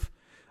extensive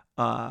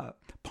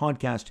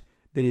podcast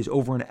that is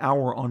over an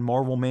hour on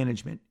Marvel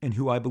management and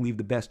who I believe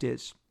the best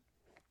is.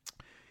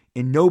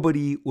 And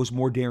nobody was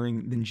more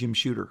daring than Jim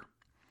Shooter.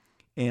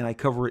 And I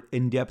cover it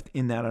in depth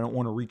in that. I don't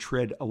want to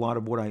retread a lot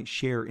of what I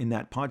share in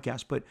that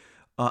podcast. But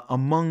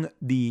among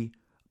the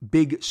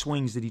big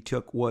swings that he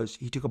took was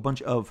he took a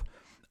bunch of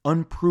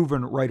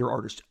unproven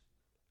writer-artists,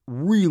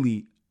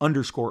 really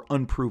underscore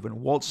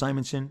unproven. Walt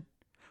Simonson,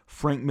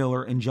 Frank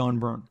Miller, and John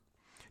Byrne.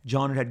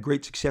 John had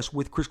great success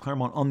with Chris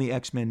Claremont on the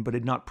X-Men, but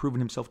had not proven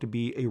himself to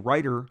be a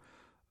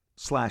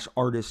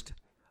writer/artist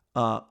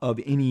of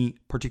any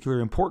particular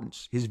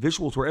importance. His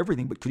visuals were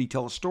everything, but could he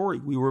tell a story?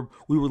 We were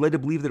led to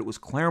believe that it was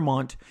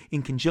Claremont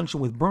in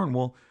conjunction with Byrne.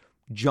 Well,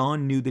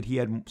 John knew that he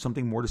had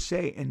something more to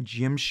say, and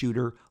Jim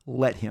Shooter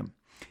let him.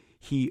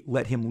 He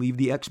let him leave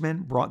the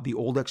X-Men, brought the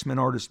old X-Men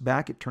artist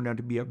back. It turned out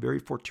to be a very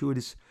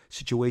fortuitous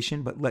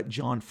situation, but let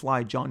John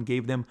fly. John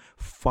gave them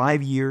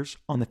 5 years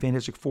on the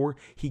Fantastic Four.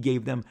 He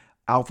gave them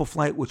Alpha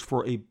Flight, which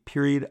for a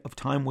period of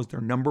time was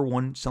their number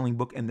one selling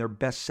book and their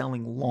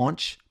best-selling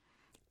launch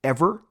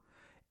ever.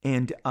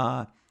 And,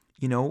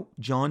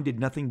 John did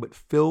nothing but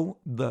fill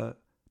the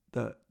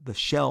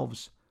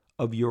shelves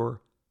of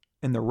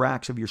and the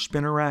racks of your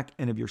spinner rack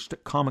and of your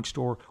comic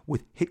store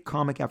with hit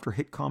comic after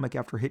hit comic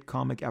after hit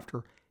comic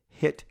after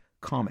hit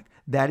comic.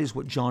 That is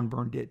what John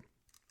Byrne did.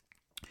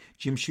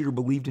 Jim Shooter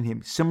believed in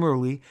him.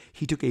 Similarly,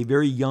 he took a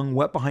very young,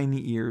 wet behind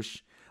the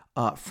ears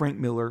Frank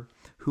Miller,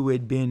 who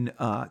had been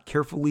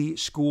carefully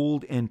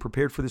schooled and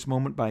prepared for this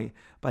moment by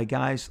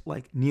guys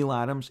like Neil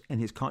Adams and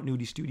his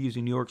Continuity Studios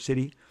in New York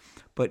City.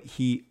 But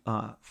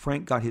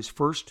Frank got his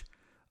first,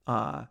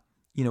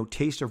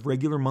 taste of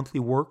regular monthly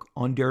work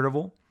on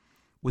Daredevil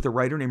with a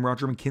writer named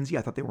Roger McKenzie.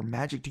 I thought they were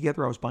magic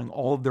together. I was buying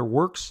all of their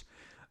works.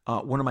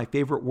 One of my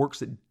favorite works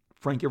that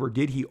Frank ever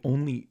did, he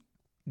only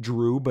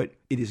drew, but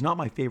it is not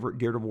my favorite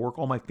Daredevil work.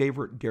 All my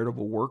favorite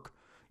Daredevil work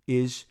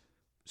is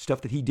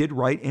stuff that he did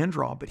write and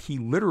draw, but he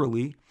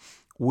literally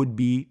would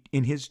be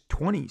in his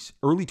 20s,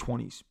 early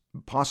 20s,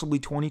 possibly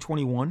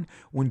 2021,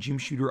 when Jim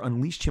Shooter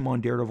unleashed him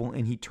on Daredevil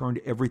and he turned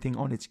everything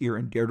on its ear.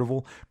 And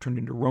Daredevil turned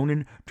into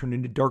Ronin, turned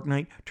into Dark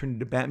Knight, turned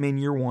into Batman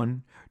Year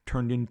One,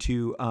 turned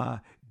into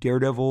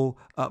Daredevil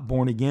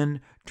Born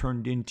Again,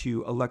 turned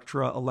into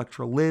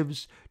Elektra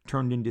Lives,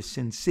 turned into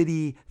Sin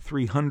City,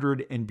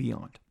 300, and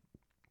beyond.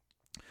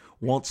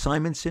 Walt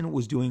Simonson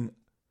was doing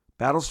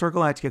Battlestar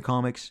Galactica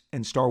comics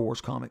and Star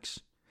Wars comics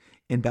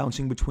and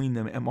bouncing between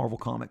them at Marvel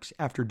Comics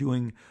after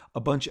doing a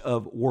bunch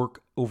of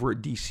work over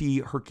at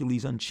DC,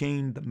 Hercules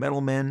Unchained, The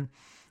Metal Men,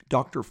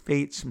 Dr.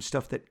 Fate, some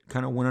stuff that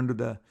kind of went under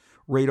the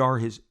radar.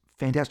 His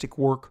fantastic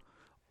work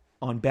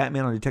on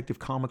Batman on Detective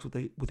Comics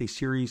with a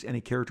series and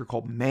a character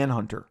called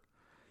Manhunter.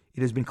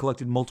 It has been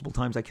collected multiple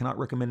times. I cannot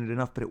recommend it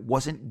enough, but it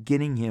wasn't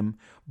getting him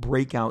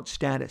breakout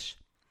status.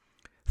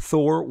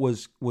 Thor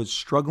was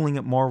struggling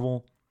at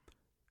Marvel.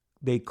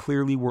 They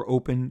clearly were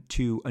open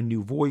to a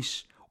new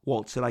voice.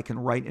 Walt said, I can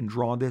write and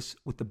draw this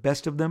with the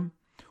best of them.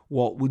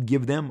 Walt would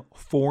give them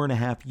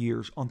 4.5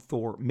 years on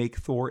Thor, make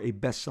Thor a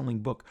best-selling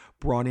book,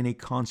 brought in a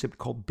concept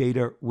called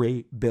Beta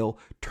Ray Bill,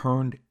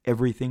 turned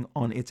everything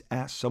on its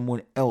ass.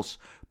 Someone else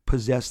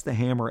possessed the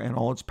hammer and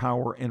all its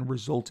power and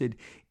resulted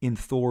in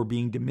Thor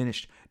being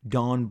diminished.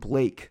 Don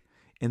Blake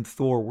and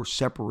Thor were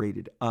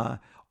separated.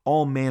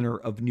 All manner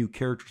of new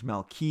characters.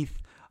 Malkeith,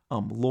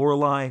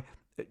 Lorelei.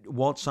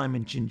 Walt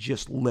Simonson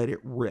just let it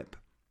rip.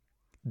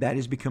 That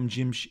has become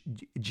Jim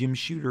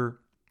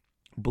Shooter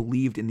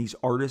believed in these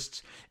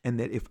artists, and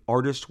that if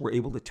artists were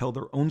able to tell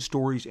their own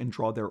stories and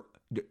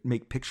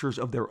make pictures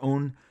of their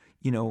own,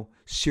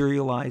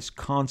 serialized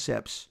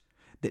concepts,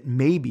 that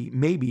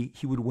maybe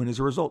he would win as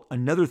a result.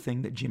 Another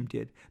thing that Jim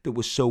did that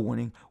was so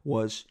winning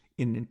was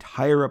in an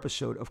entire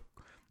episode of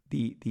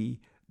the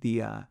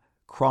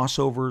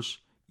crossovers,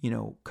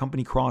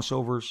 company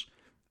crossovers,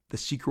 the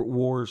Secret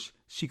Wars.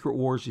 Secret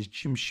Wars is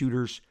Jim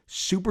Shooter's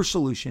super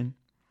solution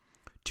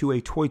to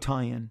a toy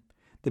tie-in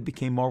that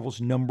became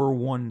Marvel's number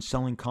one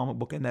selling comic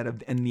book and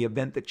the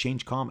event that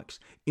changed comics.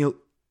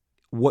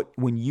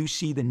 When you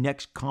see the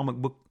next comic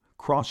book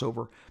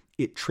crossover,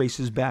 it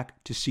traces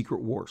back to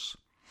Secret Wars.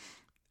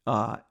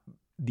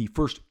 The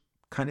first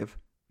kind of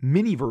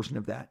mini version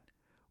of that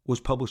was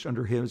published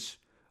under his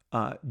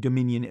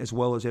dominion as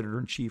well as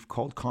editor-in-chief,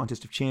 called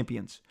Contest of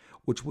Champions,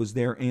 which was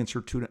their answer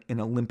to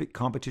an Olympic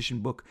competition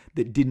book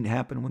that didn't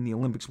happen when the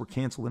Olympics were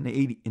canceled in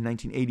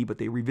 1980, but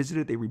they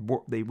revisited it,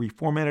 they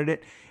reformatted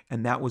it,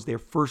 and that was their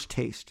first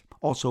taste.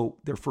 Also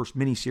their first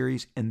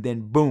miniseries, and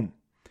then boom,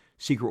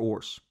 Secret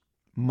Wars.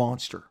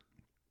 Monster.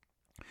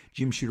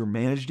 Jim Shooter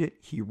managed it,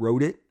 he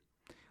wrote it,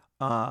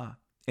 and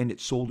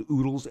it sold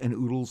oodles and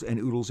oodles and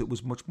oodles. It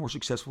was much more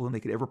successful than they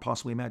could ever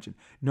possibly imagine.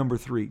 Number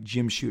 3,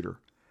 Jim Shooter.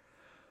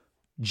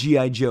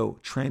 G.I. Joe,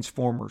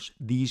 Transformers,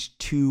 these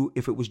two,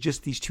 if it was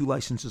just these 2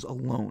 licenses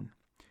alone,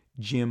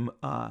 Jim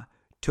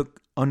took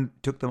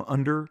them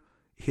under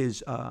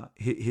his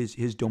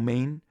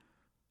domain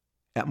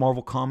at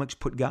Marvel Comics,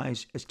 put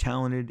guys as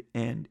talented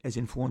and as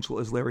influential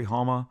as Larry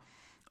Hama,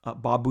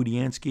 Bob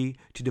Budiansky,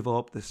 to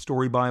develop the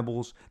story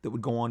Bibles that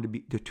would go on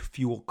to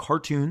fuel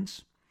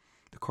cartoons.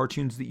 The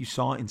cartoons that you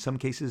saw, in some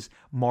cases,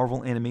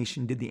 Marvel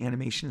Animation did the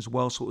animation as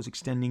well, so it was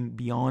extending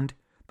beyond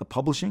the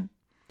publishing.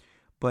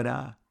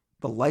 But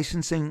the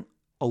licensing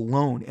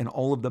alone and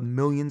all of the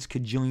millions,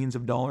 cajillions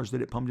of dollars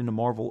that it pumped into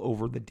Marvel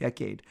over the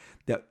decade,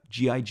 that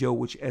G.I. Joe,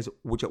 which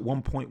at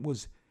one point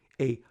was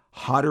a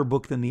hotter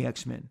book than the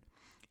X-Men,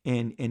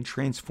 and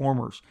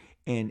Transformers,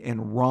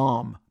 and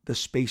ROM, the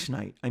Space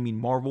Knight. I mean,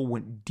 Marvel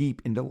went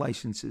deep into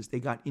licenses. They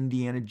got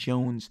Indiana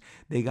Jones.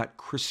 They got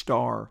Chris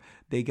Starr.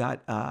 They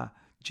got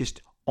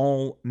just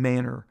all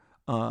manner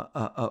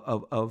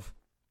of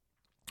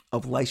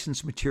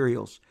licensed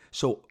materials.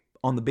 So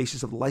on the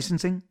basis of the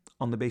licensing,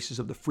 on the basis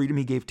of the freedom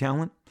he gave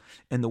talent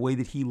and the way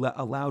that he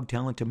allowed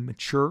talent to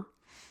mature,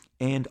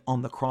 and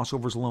on the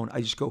crossovers alone,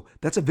 I just go,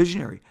 that's a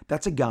visionary.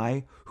 That's a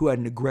guy who had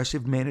an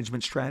aggressive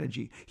management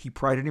strategy. He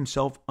prided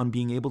himself on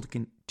being able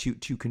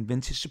to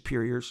convince his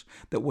superiors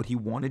that what he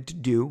wanted to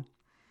do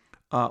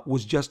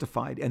was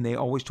justified. And they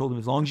always told him,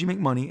 as long as you make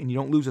money and you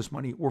don't lose us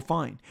money, we're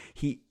fine.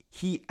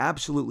 He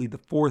absolutely, the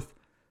fourth,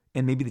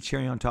 and maybe the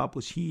cherry on top,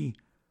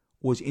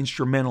 was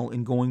instrumental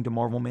in going to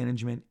Marvel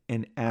management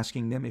and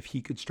asking them if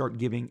he could start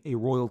giving a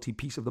royalty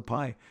piece of the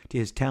pie to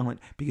his talent,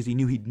 because he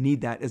knew he'd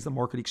need that as the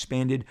market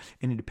expanded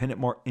and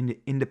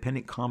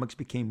independent comics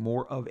became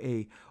more of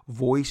a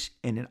voice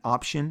and an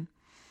option,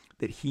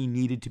 that he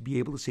needed to be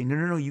able to say,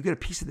 no, you get a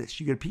piece of this,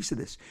 you get a piece of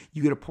this,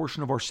 you get a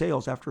portion of our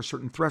sales after a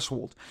certain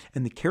threshold,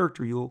 and the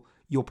character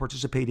you'll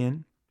participate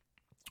in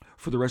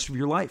for the rest of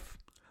your life.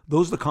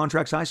 Those are the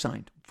contracts I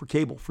signed for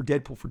Cable, for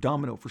Deadpool, for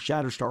Domino, for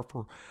Shatterstar,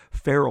 for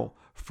Feral,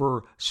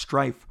 for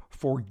Strife,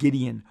 for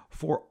Gideon,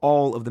 for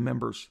all of the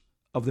members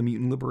of the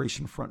Mutant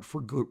Liberation Front,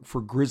 for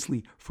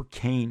Grizzly, for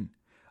Kane,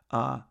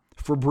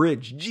 for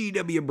Bridge,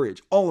 G.W.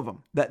 Bridge, all of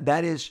them.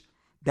 That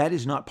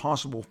is not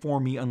possible for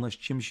me unless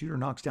Jim Shooter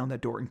knocks down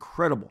that door.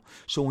 Incredible.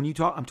 So when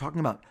I'm talking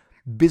about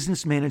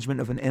business management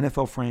of an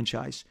NFL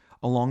franchise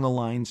along the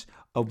lines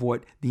of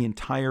what the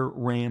entire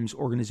Rams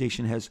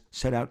organization has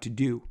set out to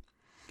do,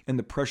 and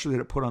the pressure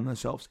that it put on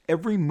themselves.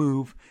 Every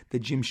move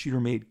that Jim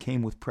Shooter made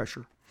came with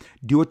pressure.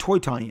 Do a toy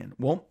tie-in.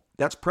 Well,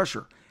 that's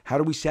pressure. How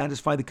do we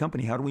satisfy the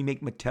company? How do we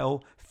make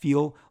Mattel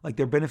feel like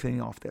they're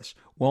benefiting off this?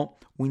 Well,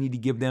 we need to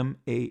give them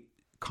a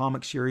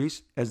comic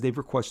series, as they've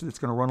requested, that's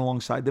going to run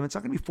alongside them. It's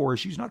not going to be 4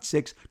 issues, not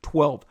 6,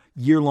 12,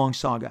 year-long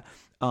saga.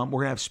 We're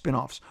going to have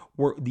spin-offs.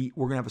 We're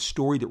going to have a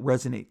story that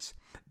resonates,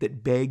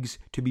 that begs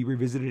to be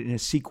revisited in a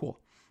sequel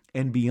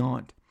and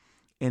beyond.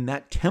 And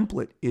that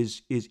template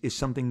is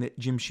something that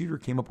Jim Shooter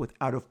came up with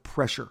out of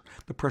pressure,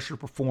 the pressure to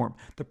perform,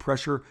 the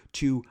pressure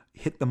to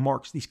hit the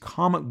marks. These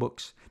comic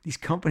books, these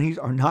companies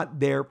are not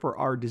there for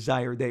our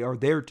desire. They are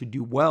there to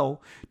do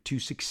well, to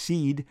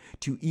succeed,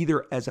 to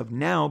either, as of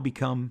now,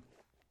 become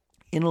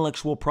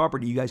intellectual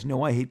property. You guys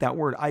know I hate that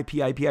word, IP,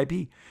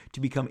 to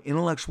become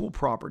intellectual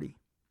property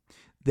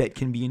that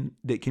can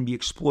be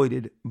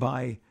exploited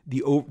by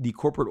the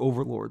corporate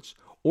overlords,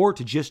 or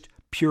to just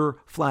pure,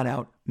 flat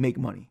out make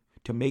money.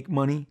 To make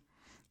money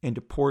and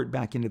to pour it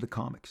back into the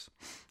comics.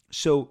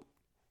 So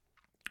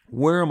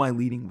where am I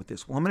leading with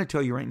this? Well, I'm going to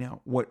tell you right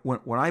now what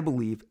I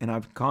believe, and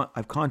I've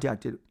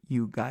contacted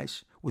you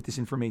guys with this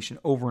information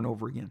over and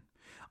over again.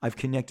 I've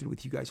connected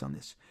with you guys on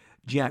this.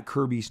 Jack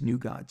Kirby's New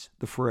Gods,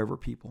 The Forever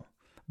People,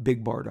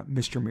 Big Barda,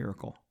 Mr.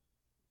 Miracle,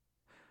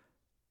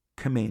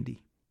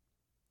 Kamandi,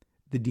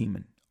 The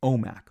Demon,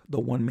 OMAC,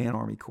 the One-Man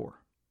Army Corps.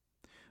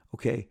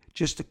 Okay,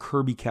 just the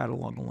Kirby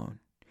catalog alone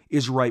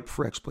is ripe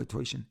for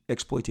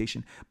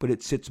exploitation, but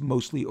it sits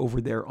mostly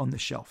over there on the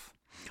shelf.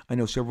 I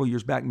know several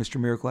years back, Mr.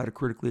 Miracle had a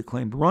critically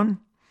acclaimed run,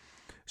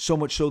 so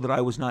much so that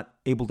I was not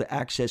able to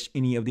access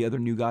any of the other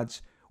New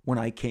Gods when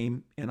I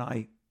came, and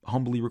I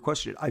humbly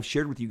requested it. I've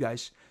shared with you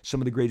guys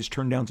some of the greatest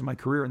turndowns in my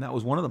career, and that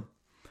was one of them.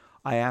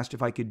 I asked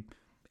if I could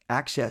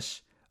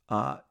access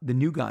the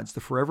New Gods,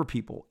 the Forever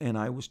People, and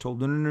I was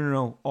told,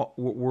 no,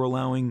 we're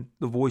allowing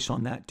the voice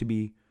on that to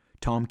be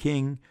Tom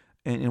King,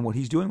 and what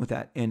he's doing with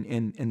that.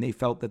 And they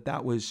felt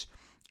that was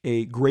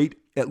a great,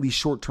 at least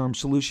short-term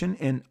solution.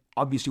 And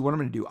obviously what I'm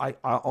going to do,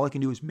 all I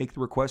can do is make the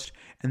request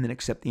and then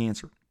accept the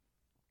answer.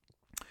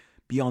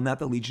 Beyond that,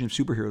 the Legion of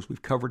Superheroes,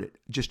 we've covered it.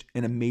 Just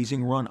an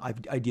amazing run.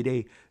 I did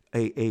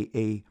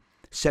a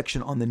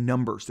section on the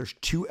numbers. There's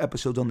 2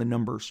 episodes on the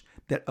numbers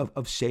that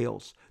of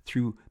sales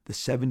through the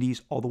 70s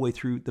all the way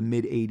through the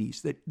mid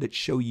 80s that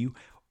show you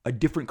a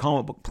different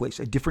comic book place,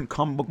 a different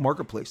comic book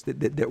marketplace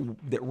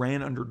that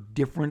ran under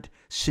different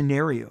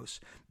scenarios,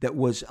 that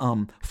was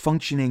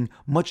functioning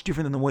much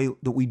different than the way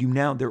that we do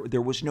now. There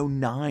was no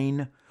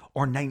 9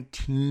 or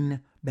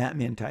 19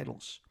 Batman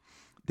titles.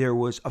 There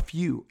was a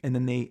few, and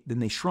then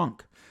they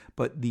shrunk.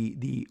 But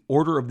the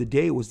order of the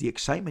day was the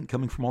excitement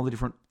coming from all the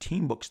different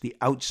team books, the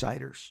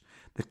Outsiders,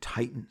 the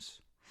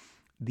Titans,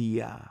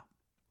 the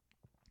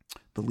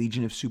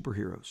Legion of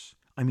Superheroes.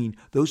 I mean,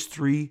 those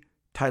 3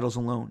 titles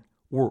alone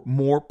were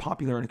more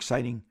popular and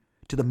exciting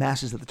to the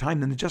masses at the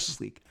time than the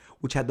Justice League,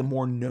 which had the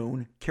more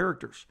known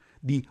characters.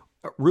 The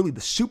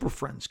Super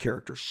Friends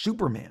characters,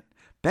 Superman,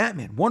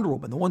 Batman, Wonder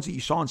Woman, the ones that you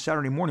saw on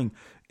Saturday morning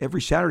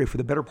every Saturday for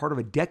the better part of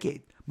a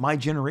decade. My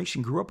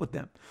generation grew up with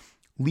them.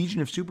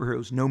 Legion of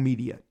Superheroes, no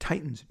media.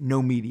 Titans,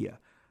 no media.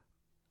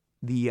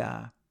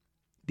 The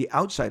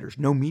Outsiders,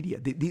 no media.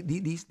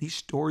 These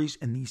stories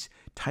and these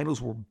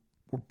titles were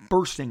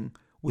bursting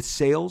with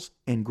sales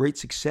and great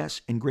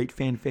success and great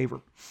fan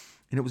favor.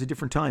 And it was a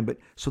different time. But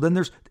so then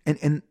there's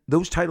and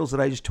those titles that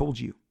I just told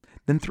you.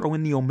 Then throw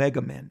in the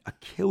Omega Men, a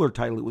killer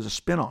title. It was a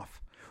spinoff,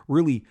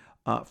 really,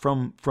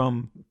 from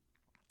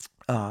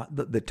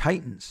the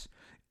Titans,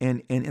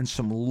 and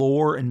some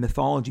lore and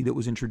mythology that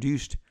was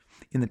introduced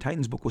in the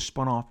Titans book was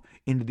spun off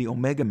into the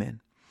Omega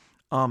Men.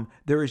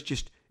 There is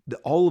just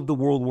all of the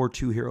World War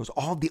II heroes,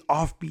 all of the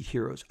offbeat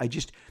heroes.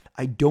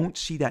 I don't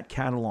see that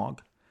catalog.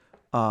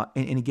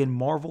 And again,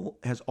 Marvel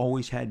has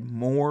always had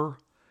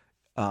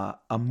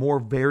a more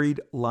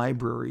varied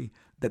library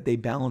that they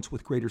balance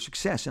with greater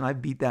success. And I've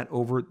beat that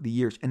over the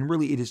years. And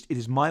really, it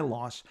is my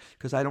loss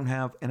because I don't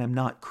have, and I'm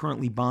not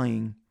currently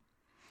buying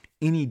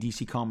any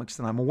DC Comics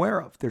that I'm aware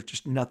of. There's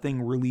just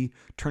nothing really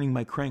turning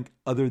my crank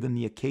other than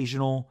the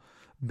occasional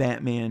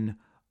Batman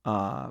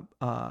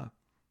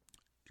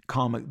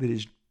comic that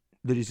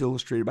is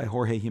illustrated by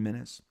Jorge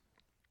Jimenez.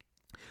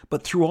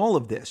 But through all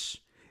of this,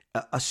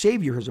 a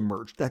savior has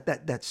emerged.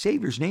 That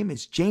savior's name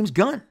is James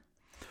Gunn,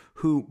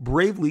 who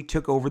bravely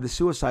took over the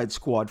Suicide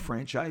Squad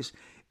franchise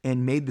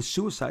and made the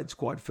Suicide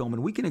Squad film.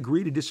 And we can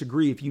agree to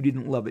disagree if you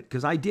didn't love it,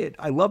 because I did.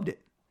 I loved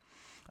it.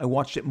 I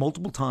watched it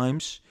multiple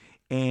times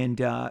and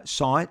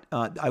saw it.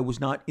 I was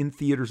not in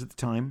theaters at the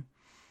time,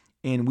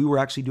 and we were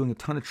actually doing a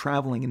ton of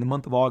traveling. In the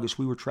month of August,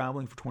 we were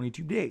traveling for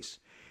 22 days.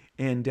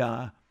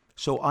 And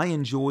so I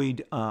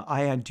enjoyed,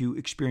 I had to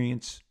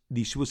experience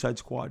the Suicide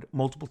Squad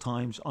multiple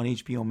times on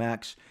HBO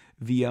Max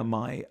via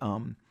my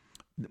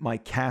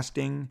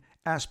casting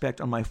aspect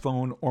on my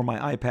phone or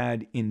my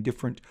iPad in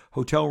different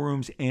hotel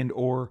rooms and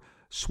or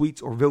suites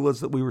or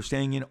villas that we were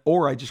staying in,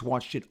 or I just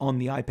watched it on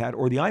the iPad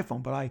or the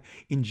iPhone. But I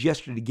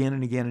ingested it again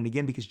and again and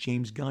again because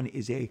James Gunn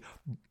is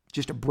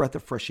just a breath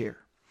of fresh air.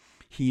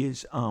 He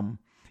is,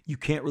 you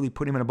can't really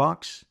put him in a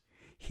box.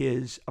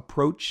 His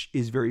approach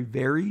is very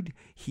varied.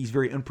 He's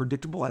very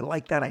unpredictable. I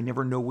like that. I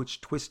never know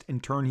which twist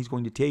and turn he's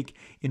going to take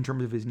in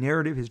terms of his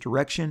narrative, his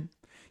direction,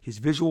 his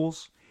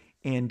visuals,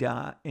 and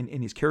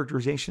his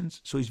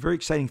characterizations. So he's a very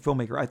exciting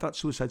filmmaker. I thought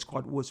Suicide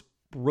Squad was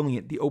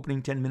brilliant. The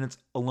opening 10 minutes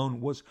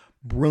alone was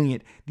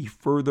brilliant. The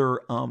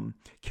further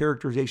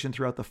characterization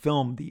throughout the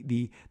film,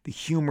 the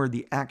humor,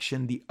 the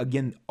action, the,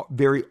 again,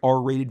 very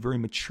R-rated, very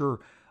mature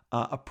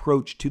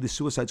approach to the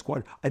Suicide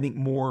Squad, I think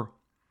more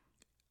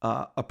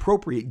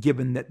appropriate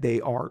given that they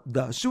are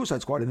the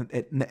Suicide Squad and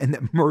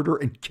that murder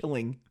and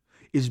killing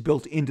is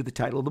built into the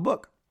title of the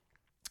book.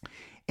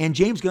 And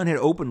James Gunn had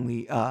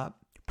openly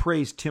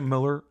praised Tim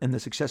Miller and the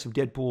success of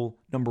Deadpool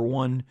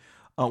 #1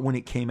 when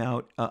it came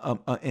out.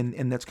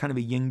 And that's kind of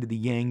a yin to the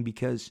yang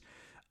because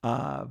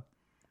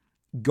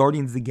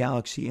Guardians of the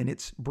Galaxy and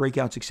its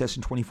breakout success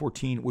in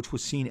 2014, which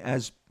was seen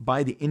as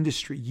by the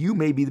industry, you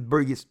may be the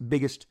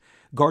biggest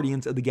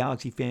Guardians of the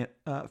Galaxy fan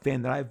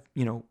that I've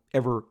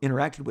ever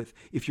interacted with.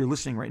 If you're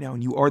listening right now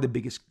and you are the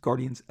biggest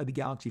Guardians of the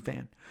Galaxy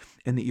fan,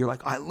 and that you're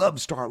like, I love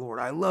Star-Lord,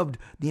 I loved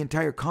the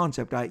entire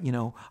concept, I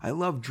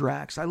love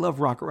Drax, I love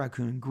Rocket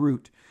Raccoon,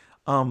 Groot.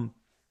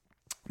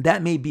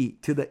 That may be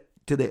to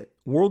the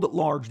world at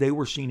large, they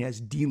were seen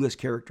as D-list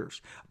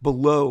characters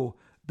below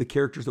the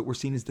characters that were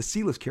seen as the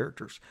C-list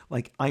characters,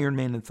 like Iron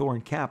Man and Thor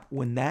and Cap,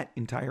 when that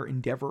entire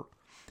endeavor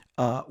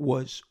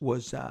was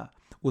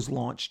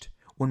launched,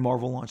 when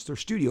Marvel launched their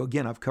studio.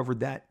 Again, I've covered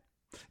that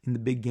in The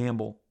Big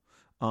Gamble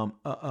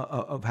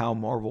of how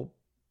Marvel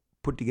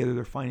put together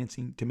their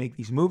financing to make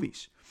these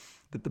movies.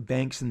 That the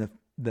banks and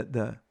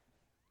the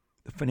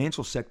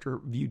financial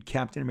sector viewed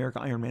Captain America,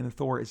 Iron Man, and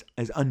Thor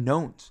as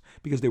unknowns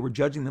because they were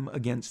judging them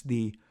against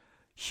the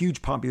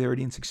huge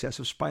popularity and success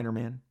of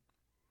Spider-Man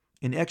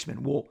and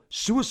X-Men. Well,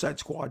 Suicide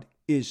Squad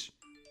is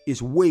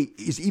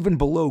even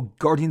below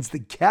Guardians of the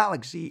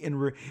Galaxy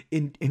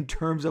in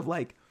terms of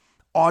like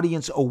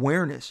audience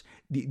awareness.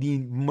 The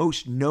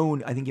most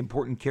known, I think,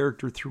 important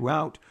character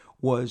throughout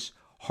was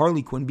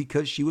Harley Quinn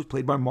because she was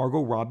played by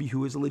Margot Robbie,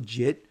 who is a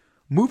legit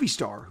movie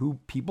star who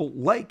people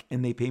like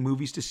and they pay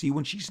movies to see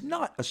when she's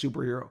not a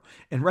superhero.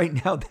 And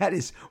right now, that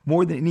is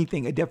more than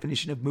anything a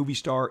definition of movie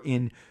star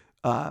in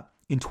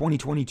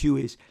 2022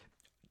 is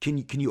can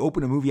you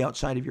open a movie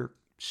outside of your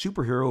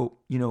superhero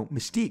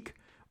mystique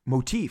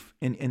motif,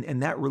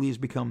 and that really has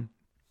become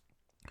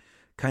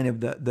kind of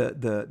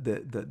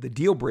the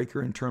deal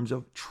breaker in terms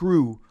of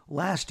true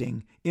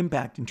lasting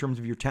impact in terms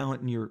of your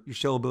talent and your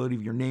sellability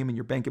of your name and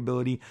your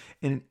bankability,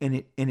 and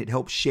it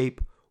helps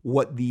shape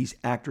what these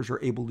actors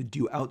are able to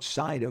do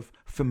outside of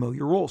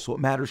familiar roles. So it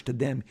matters to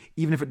them,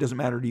 even if it doesn't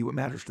matter to you, it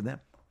matters to them.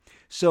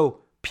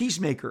 So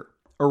Peacemaker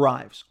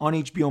arrives on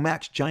HBO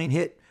Max, giant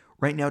hit.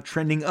 Right now,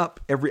 trending up.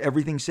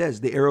 Everything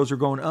says the arrows are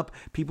going up.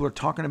 People are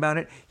talking about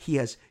it. He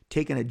has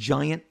taken a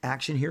giant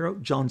action hero,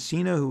 John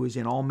Cena, who is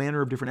in all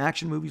manner of different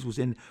action movies, was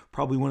in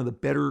probably one of the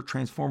better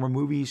Transformer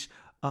movies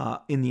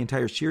in the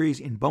entire series,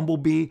 in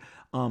Bumblebee,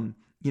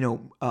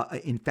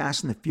 in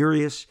Fast and the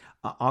Furious,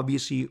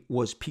 obviously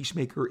was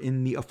Peacemaker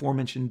in the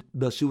aforementioned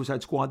The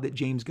Suicide Squad that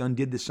James Gunn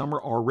did this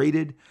summer,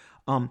 R-rated.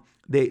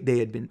 They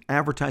had been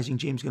advertising.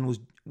 James Gunn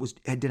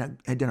had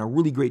done a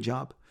really great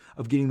job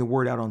of getting the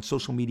word out on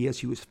social media as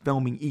he was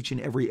filming each and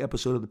every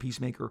episode of The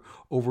Peacemaker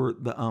over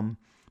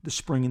the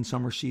spring and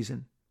summer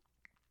season.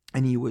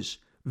 And he was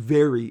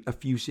very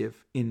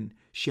effusive in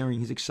sharing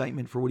his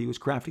excitement for what he was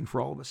crafting for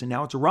all of us. And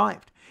now it's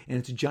arrived, and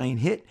it's a giant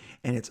hit,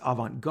 and it's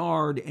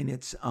avant-garde, and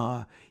it's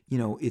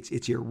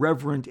it's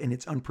irreverent, and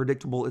it's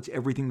unpredictable. It's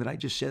everything that I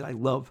just said I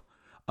love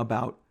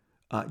about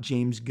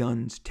James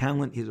Gunn's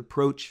talent, his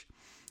approach,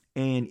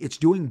 and it's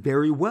doing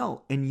very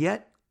well. And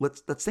yet,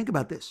 let's think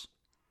about this.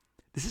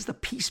 This is the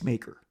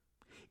Peacemaker.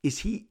 Is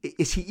he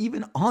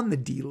even on the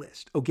D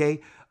list?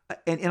 Okay.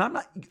 And I'm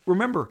not,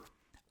 remember,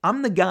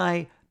 I'm the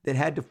guy that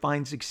had to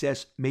find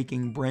success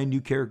making brand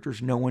new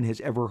characters no one has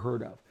ever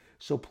heard of.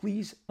 So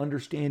please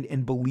understand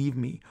and believe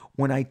me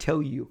when I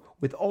tell you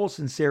with all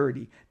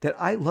sincerity that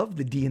I love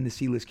the D and the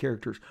C list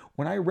characters.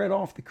 When I read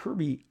off the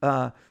Kirby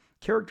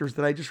characters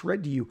that I just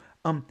read to you,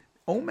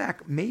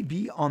 OMAC may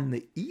be on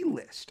the E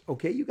list.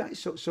 Okay, you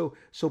guys.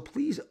 So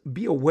please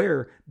be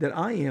aware that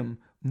I am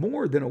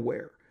more than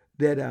aware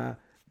that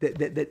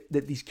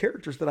that these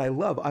characters that I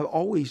love, I've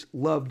always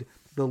loved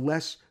the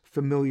less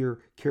familiar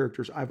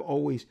characters. I've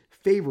always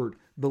favored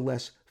the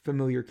less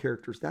familiar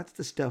characters. That's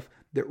the stuff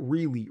that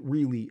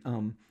really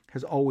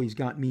has always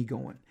got me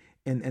going,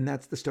 and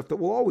that's the stuff that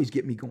will always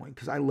get me going,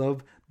 because I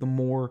love the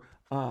more.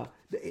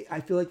 I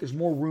feel like there's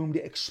more room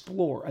to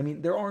explore. I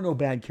mean, there are no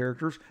bad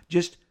characters,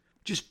 just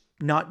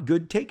not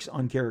good takes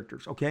on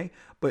characters. Okay,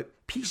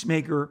 but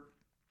Peacemaker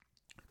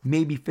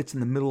maybe fits in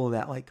the middle of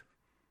that, like,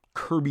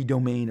 Kirby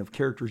domain of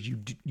characters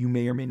you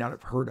may or may not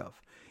have heard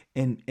of.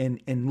 And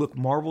look,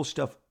 Marvel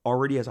stuff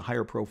already has a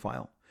higher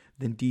profile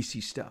than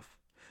DC stuff.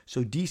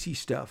 So DC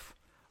stuff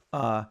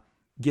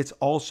gets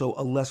also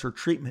a lesser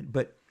treatment.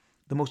 But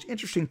the most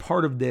interesting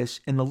part of this,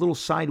 and the little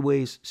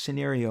sideways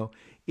scenario,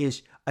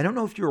 is I don't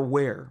know if you're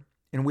aware,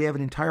 and we have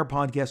an entire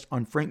podcast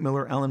on Frank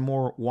Miller, Alan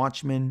Moore,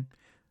 Watchmen,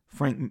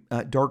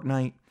 Dark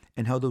Knight,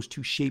 and how those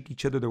two shaped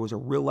each other. There was a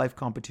real life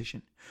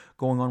competition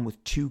going on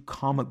with two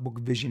comic book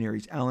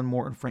visionaries, Alan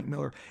Moore and Frank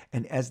Miller.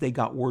 And as they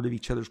got word of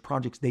each other's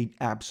projects, they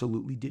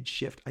absolutely did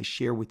shift. I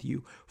share with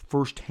you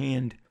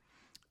firsthand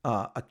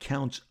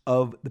accounts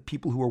of the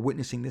people who were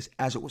witnessing this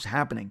as it was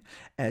happening,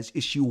 as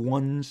issue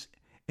 1s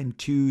and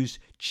 2s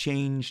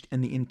changed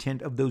and the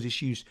intent of those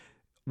issues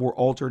were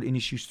altered in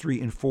issues 3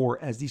 and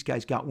 4 as these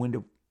guys got wind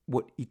of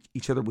what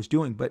each other was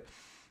doing. But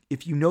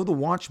if you know The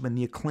Watchmen,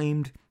 the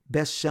acclaimed,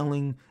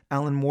 best-selling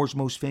Alan Moore's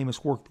most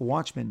famous work, The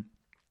Watchmen,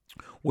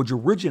 was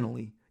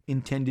originally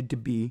intended to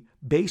be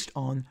based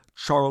on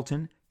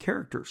Charlton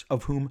characters,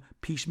 of whom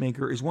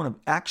Peacemaker is one of.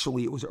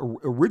 Actually, it was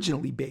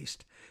originally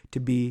based to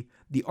be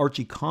the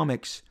Archie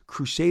Comics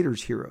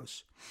Crusaders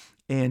heroes.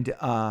 And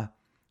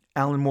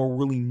Alan Moore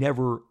really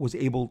never was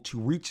able to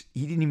reach,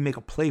 he didn't even make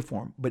a play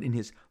for him, but in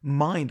his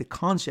mind, the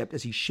concept,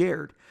 as he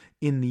shared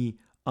in the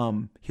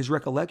his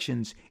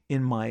recollections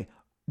in my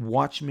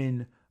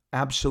Watchmen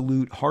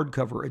Absolute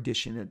hardcover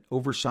edition, an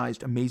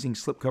oversized, amazing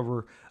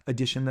slipcover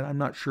edition that I'm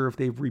not sure if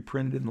they've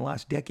reprinted in the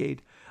last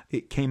decade.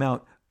 It came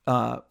out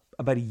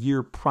about a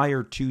year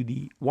prior to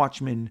the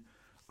Watchmen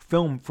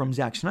film from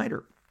Zack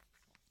Snyder.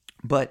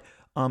 But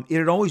it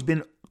had always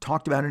been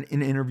talked about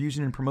in interviews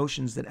and in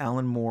promotions that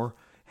Alan Moore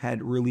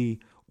had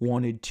really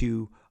wanted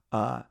to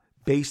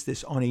base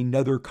this on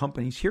another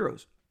company's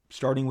heroes,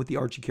 starting with the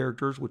Archie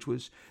characters, which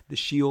was the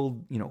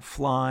Shield,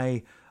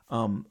 Fly,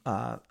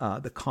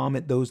 the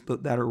Comet,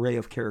 that array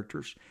of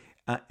characters.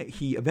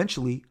 He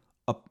eventually,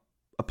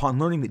 upon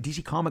learning that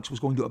DC Comics was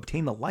going to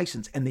obtain the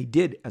license, and they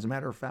did, as a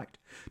matter of fact,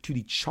 to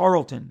the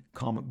Charlton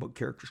comic book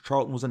characters.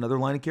 Charlton was another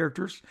line of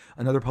characters,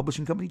 another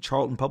publishing company,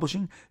 Charlton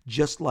Publishing,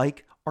 just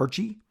like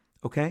Archie,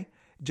 okay?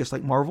 Just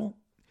like Marvel.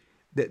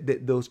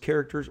 That those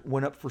characters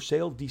went up for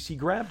sale, DC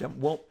grabbed them.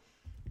 Well,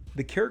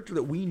 the character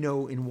that we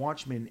know in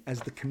Watchmen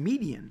as the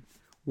comedian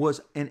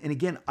was, and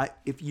again,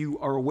 if you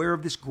are aware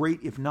of this, great.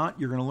 If not,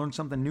 you're going to learn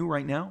something new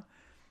right now.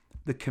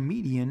 The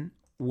comedian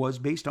was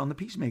based on the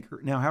Peacemaker.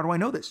 Now, how do I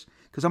know this?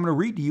 Because I'm going to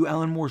read to you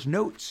Alan Moore's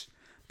notes,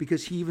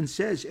 because he even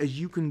says, as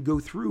you can go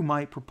through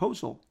my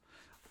proposal,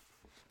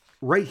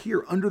 right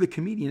here under the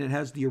comedian, it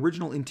has the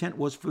original intent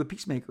was for the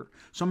Peacemaker.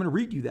 So I'm going to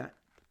read you that.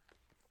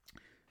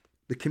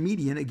 The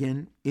comedian,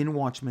 again, in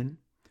Watchmen,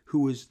 who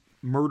was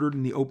murdered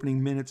in the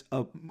opening minutes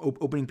of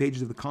opening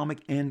pages of the comic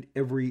and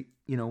every,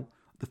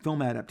 the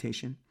film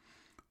adaptation.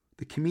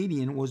 The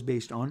comedian was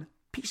based on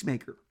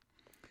Peacemaker.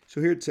 So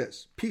here it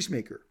says,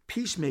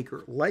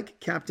 Peacemaker, like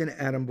Captain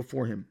Atom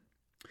before him,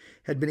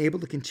 had been able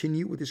to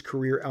continue with his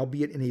career,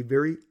 albeit in a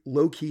very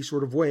low-key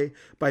sort of way,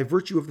 by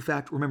virtue of the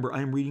fact, remember,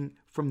 I am reading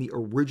from the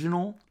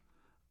original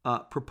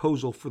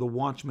proposal for the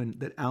Watchmen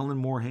that Alan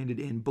Moore handed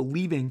in,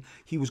 believing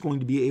he was going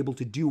to be able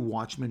to do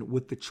Watchmen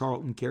with the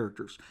Charlton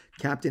characters.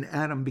 Captain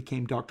Atom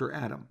became Dr.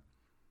 Atom.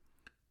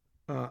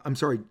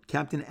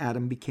 Captain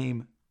Atom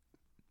became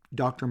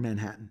Dr.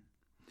 Manhattan.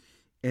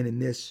 And in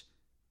this,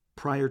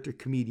 prior to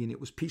comedian, it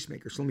was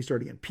Peacemaker. So let me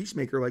start again.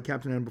 Peacemaker, like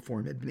Captain Atom before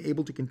him, had been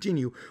able to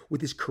continue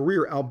with his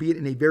career, albeit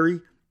in a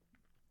very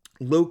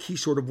low-key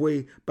sort of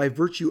way, by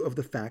virtue of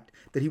the fact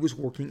that he was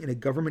working in a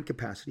government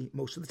capacity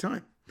most of the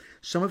time.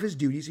 Some of his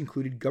duties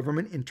included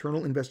government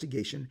internal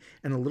investigation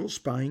and a little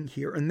spying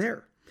here and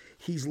there.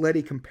 He's led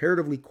a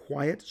comparatively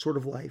quiet sort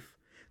of life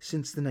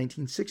since the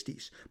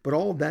 1960s, but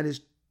all of that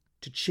is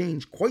to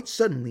change quite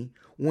suddenly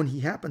when he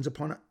happens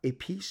upon a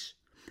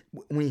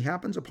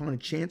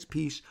chance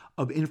piece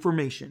of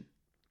information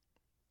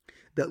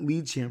that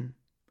leads him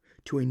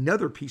to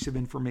another piece of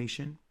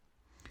information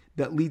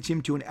that leads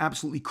him to an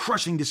absolutely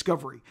crushing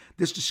discovery.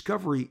 This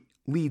discovery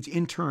leads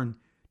in turn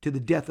to the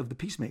death of the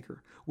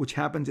Peacemaker, which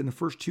happens in the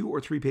first 2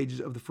 or 3 pages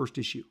of the first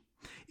issue.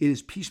 It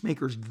is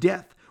Peacemaker's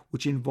death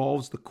which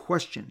involves the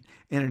question,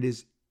 and it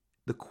is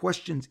the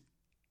question's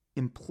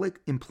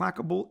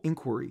implacable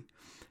inquiry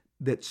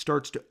that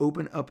starts to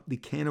open up the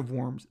can of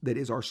worms that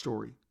is our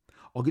story.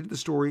 I'll get to the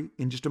story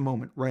in just a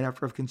moment, right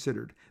after I've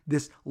considered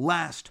this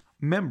last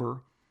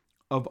member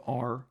of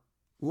our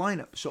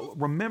lineup. So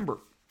remember,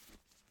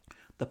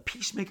 the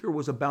Peacemaker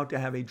was about to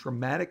have a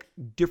dramatic,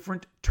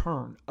 different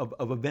turn of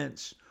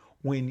events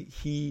when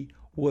he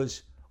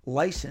was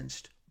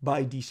licensed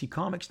by DC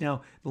Comics.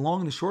 Now, the long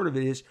and the short of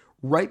it is,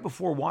 right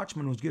before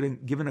Watchmen was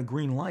given a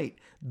green light,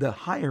 the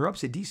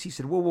higher-ups at DC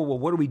said, whoa,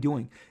 what are we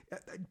doing?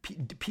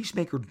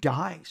 Peacemaker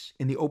dies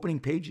in the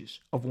opening pages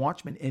of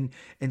Watchmen,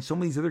 and some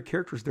of these other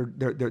characters,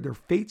 their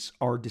fates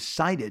are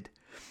decided,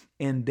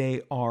 and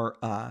they are,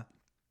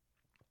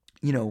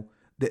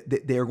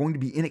 they are going to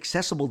be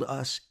inaccessible to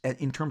us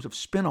in terms of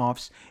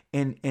spinoffs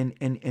and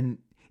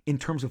in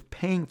terms of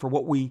paying for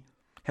what we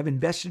have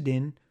invested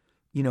in,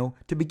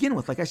 to begin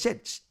with. Like I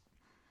said,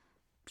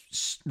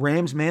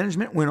 Rams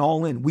management went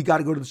all in. We got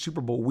to go to the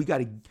Super Bowl. We're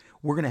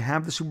going to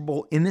have the Super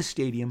Bowl in this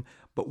stadium,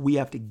 but we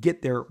have to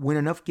get there, win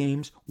enough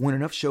games, win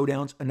enough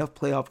showdowns, enough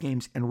playoff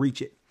games, and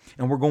reach it.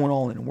 And we're going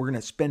all in. And we're going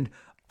to spend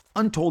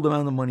untold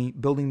amount of money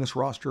building this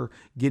roster,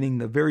 getting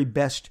the very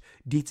best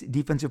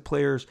defensive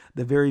players,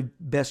 the very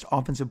best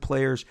offensive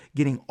players,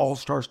 getting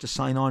all-stars to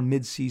sign on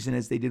mid-season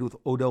as they did with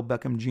Odell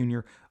Beckham Jr.,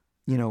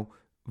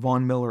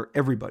 Von Miller,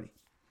 everybody.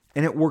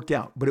 And it worked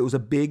out, but it was a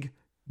big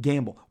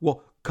gamble.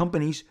 Well,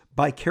 companies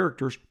buy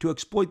characters to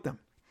exploit them.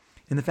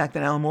 And the fact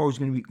that Alan Moore was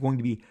going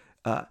to be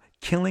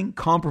killing,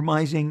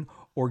 compromising,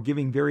 or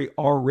giving very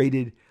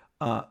R-rated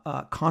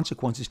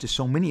consequences to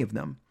so many of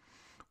them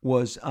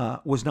was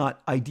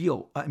not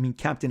ideal. I mean,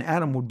 Captain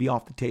Atom would be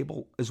off the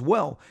table as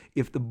well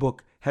if the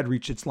book had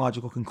reached its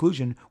logical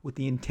conclusion with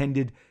the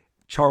intended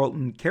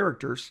Charlton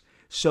characters.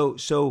 So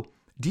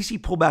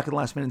DC pulled back at the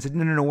last minute and said,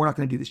 no, we're not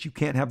going to do this. You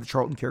can't have the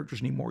Charlton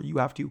characters anymore. You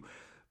have to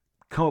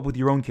come up with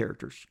your own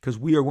characters because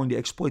we are going to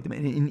exploit them.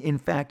 And in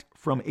fact,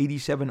 from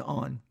 87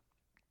 on,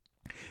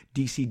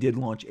 DC did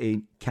launch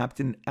a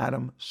Captain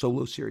Atom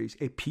solo series,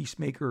 a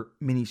Peacemaker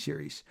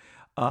miniseries.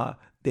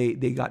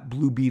 They got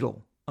Blue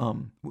Beetle,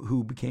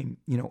 who became,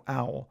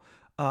 Owl,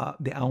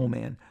 the Owl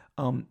Man,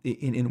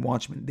 in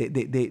Watchmen.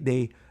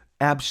 They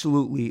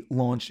absolutely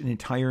launched an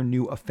entire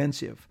new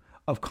offensive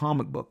of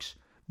comic books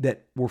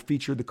that were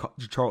featured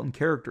the Charlton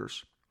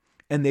characters,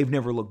 and they've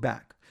never looked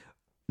back.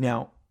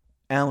 Now,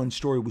 Alan's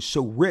story was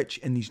so rich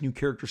and these new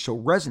characters so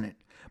resonant,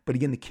 but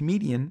again, the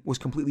comedian was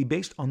completely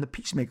based on the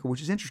Peacemaker,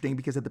 which is interesting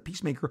because the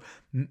Peacemaker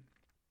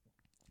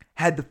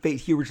had the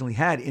fate he originally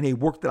had in a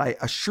work that I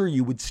assure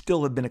you would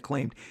still have been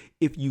acclaimed.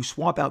 If you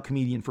swap out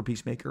comedian for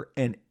Peacemaker,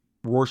 and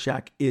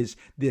Rorschach is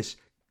this,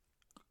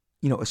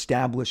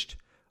 established,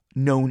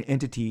 known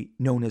entity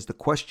known as the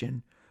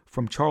Question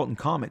from Charlton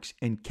Comics,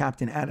 and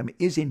Captain Atom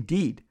is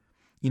indeed,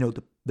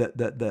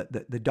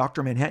 the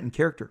Dr. Manhattan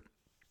character.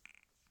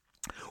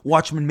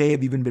 Watchmen may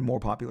have even been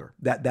more popular.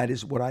 That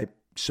is what I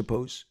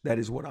suppose. That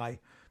is what I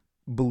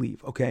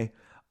believe. Okay,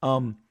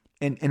 and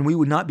we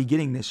would not be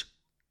getting this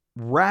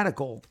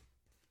radical,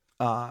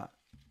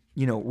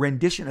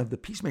 rendition of the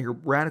Peacemaker.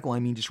 Radical, I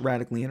mean just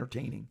radically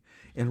entertaining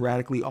and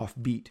radically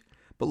offbeat.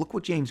 But look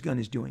what James Gunn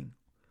is doing.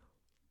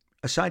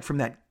 Aside from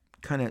that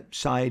kind of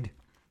side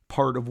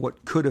part of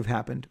what could have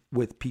happened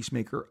with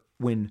Peacemaker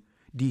when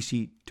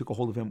DC took a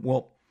hold of him,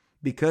 well,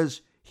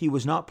 because he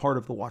was not part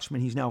of the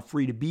Watchmen, he's now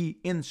free to be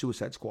in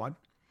Suicide Squad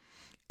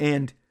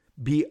and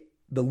be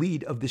the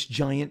lead of this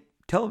giant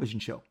television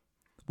show,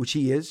 which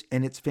he is,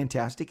 and it's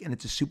fantastic, and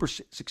it's a super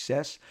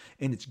success,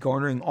 and it's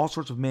garnering all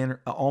sorts of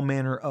all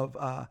manner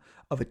of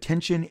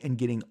attention, and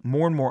getting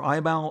more and more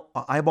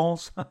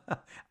eyeballs,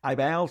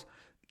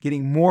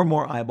 getting more and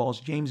more eyeballs.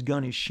 James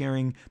Gunn is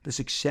sharing the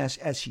success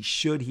as he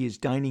should. He is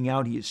dining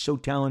out. He is so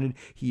talented.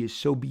 He is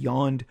so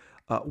beyond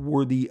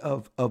worthy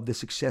of the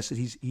success that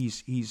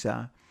he's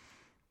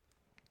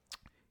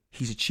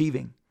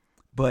achieving.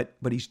 But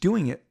he's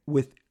doing it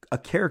with a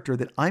character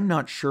that I'm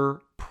not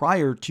sure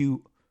prior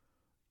to,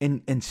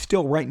 and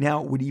still right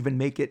now would even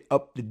make it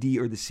up the D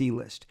or the C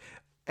list.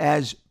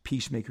 As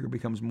Peacemaker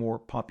becomes more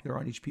popular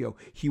on HBO,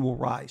 he will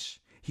rise.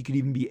 He could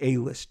even be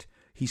A-list.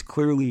 He's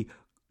clearly,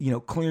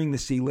 clearing the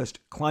C list,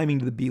 climbing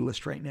to the B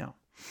list right now.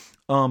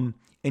 And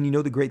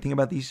the great thing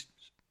about these,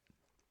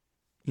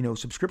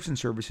 subscription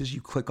services,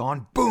 you click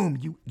on, boom,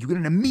 you get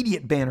an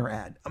immediate banner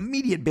ad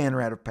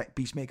of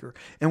Peacemaker,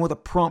 and with a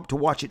prompt to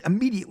watch it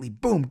immediately,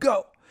 boom,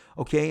 go.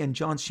 Okay, and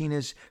John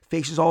Cena's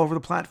face is all over the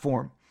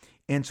platform.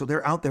 And so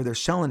they're out there, they're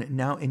selling it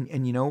now, and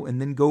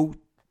then go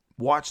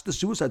watch the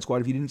Suicide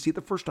Squad if you didn't see it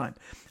the first time.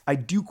 I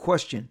do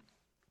question,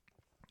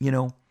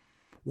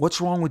 what's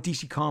wrong with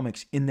DC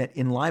Comics in that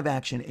in live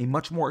action, a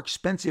much more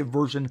expensive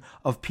version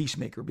of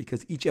Peacemaker,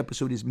 because each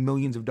episode is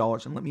millions of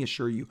dollars. And let me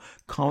assure you,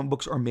 comic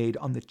books are made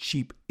on the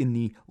cheap in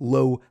the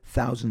low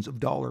thousands of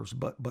dollars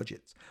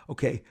budgets.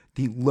 Okay,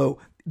 the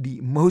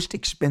most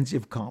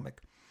expensive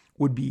comic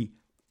would be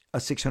a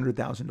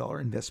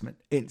 $600,000 investment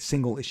in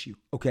single issue.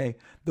 Okay,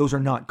 those are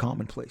not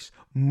commonplace.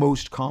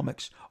 Most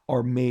comics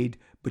are made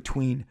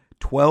between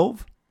I'm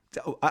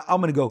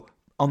going to go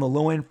on the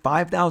low end,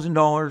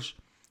 $5,000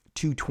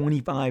 to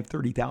 $25,000,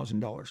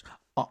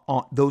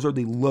 $30,000. Those are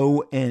the low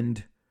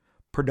end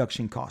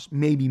production costs.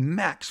 Maybe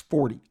max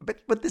 40.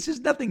 But this is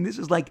nothing. This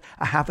is like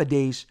a half a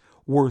day's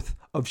worth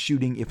of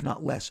shooting, if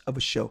not less, of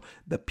a show.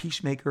 The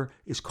Peacemaker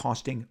is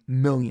costing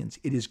millions.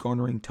 It is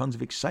garnering tons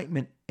of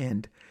excitement,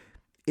 and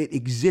it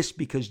exists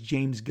because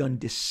James Gunn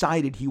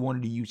decided he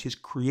wanted to use his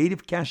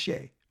creative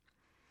cachet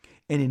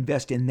and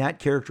invest in that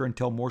character and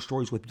tell more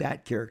stories with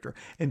that character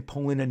and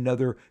pull in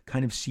another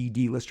kind of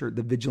CD lister,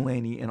 the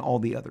Vigilante and all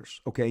the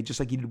others, okay? Just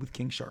like he did with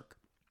King Shark.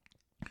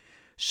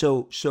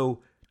 So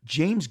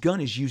James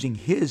Gunn is using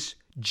he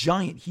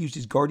used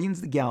his Guardians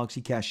of the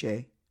Galaxy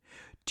cachet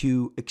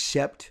to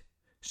accept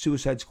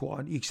Suicide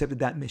Squad. He accepted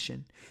that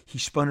mission. He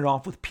spun it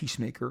off with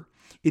Peacemaker.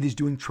 It is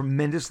doing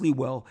tremendously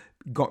well.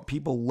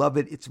 People love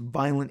it. It's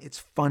violent. It's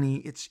funny.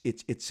 It's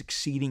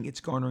succeeding.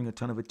 It's garnering a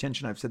ton of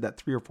attention. I've said that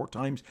 3 or 4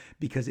 times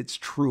because it's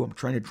true. I'm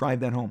trying to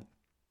drive that home.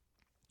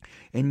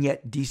 And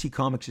yet DC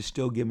Comics is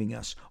still giving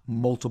us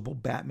multiple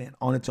Batman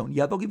on its own.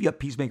 Yeah, they'll give you a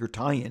Peacemaker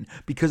tie-in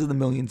because of the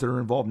millions that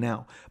are involved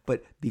now.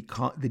 But the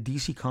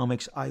DC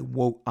Comics I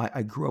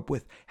grew up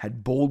with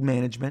had bold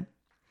management.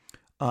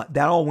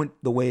 That all went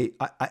the way.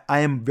 I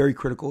am very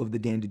critical of the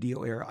Dan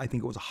DiDio era. I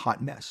think it was a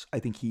hot mess. I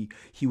think he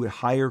would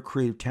hire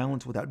creative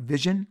talents without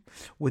vision,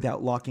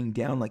 without locking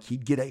down. Like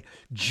he'd get a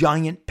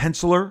giant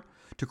penciler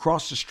to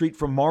cross the street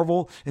from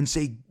Marvel and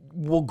say,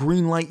 we'll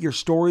greenlight your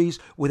stories,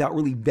 without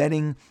really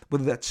vetting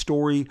whether that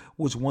story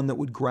was one that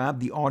would grab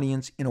the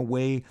audience in a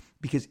way,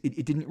 because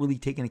it didn't really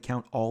take into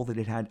account all that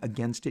it had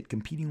against it,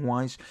 competing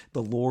wise,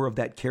 the lore of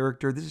that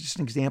character. This is just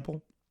an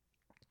example.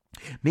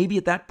 Maybe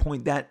at that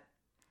point,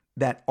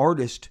 that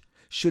artist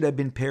should have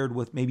been paired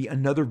with maybe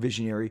another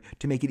visionary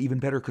to make it even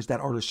better, because that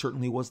artist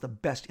certainly was the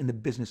best in the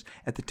business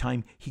at the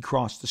time he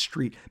crossed the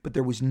street. But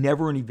there was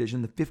never any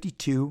vision. The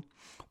 52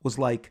 was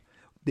like,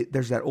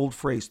 there's that old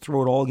phrase,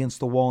 throw it all against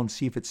the wall and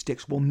see if it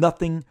sticks. Well,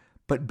 nothing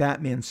but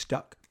Batman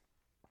stuck.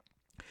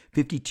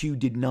 52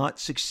 did not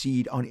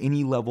succeed on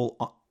any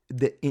level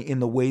in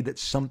the way that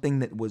something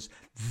that was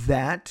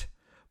that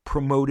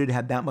promoted,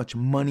 had that much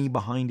money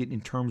behind it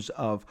in terms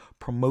of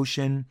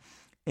promotion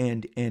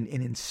and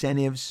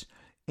incentives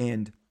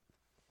and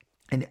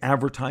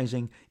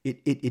advertising,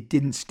 it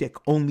didn't stick.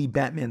 Only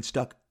Batman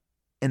stuck.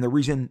 And the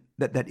reason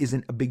that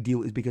isn't a big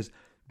deal is because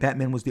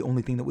Batman was the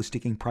only thing that was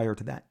sticking prior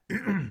to that.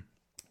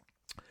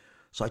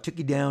 So I took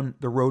you down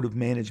the road of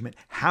management.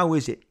 How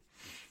is it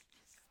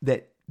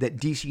that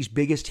DC's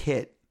biggest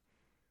hit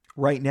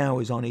right now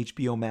is on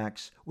HBO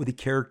Max with a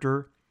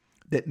character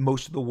that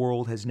most of the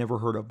world has never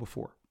heard of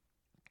before?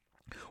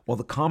 While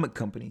the comic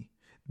company,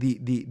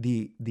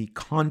 the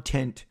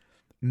content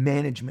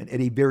management at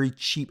a very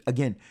cheap,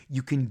 again,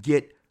 you can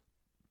get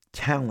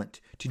talent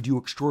to do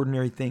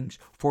extraordinary things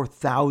for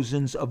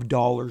thousands of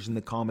dollars in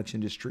the comics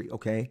industry,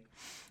 okay?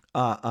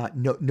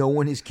 No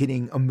one is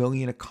getting $1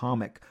 million a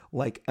comic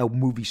like a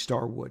movie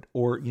star would,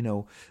 or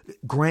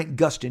Grant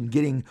Gustin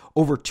getting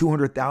over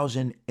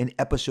 $200,000 an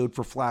episode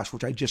for Flash,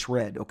 which I just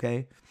read.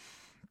 Okay,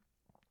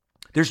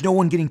 there's no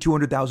one getting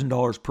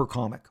 $200,000 per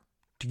comic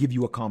to give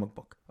you a comic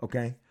book.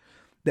 Okay,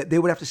 that they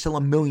would have to sell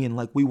 1 million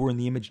like we were in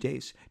the Image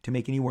days to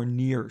make anywhere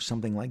near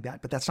something like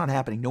that. But that's not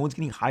happening. No one's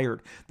getting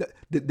hired.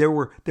 There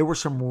were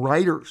some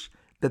writers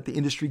that the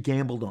industry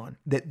gambled on,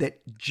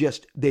 that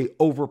just they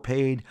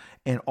overpaid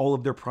and all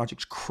of their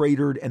projects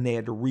cratered and they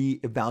had to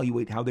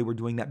reevaluate how they were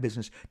doing that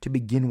business to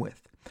begin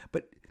with.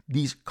 But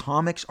these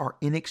comics are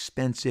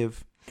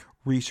inexpensive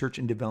research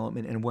and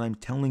development. And what I'm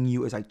telling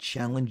you is I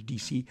challenge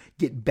DC,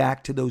 get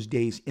back to those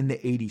days in the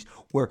 80s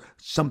where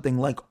something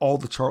like all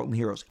the Charlton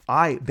Heroes,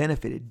 I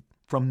benefited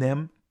from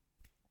them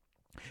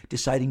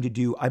deciding to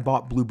do, I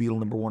bought Blue Beetle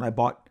 #1. I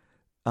bought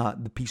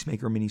the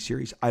Peacemaker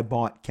miniseries. I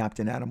bought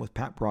Captain Atom with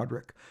Pat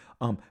Broderick.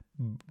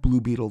 Blue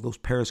Beetle, those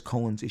Paris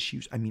Collins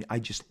issues. I mean, I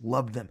just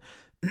loved them.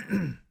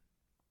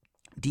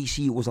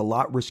 DC was a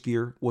lot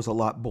riskier, was a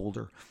lot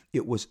bolder.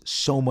 It was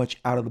so much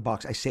out of the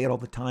box. I say it all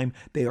the time.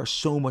 They are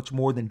so much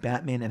more than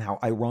Batman, and how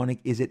ironic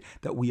is it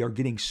that we are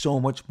getting so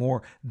much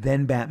more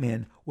than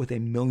Batman with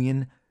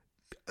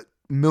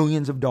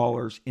millions of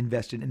dollars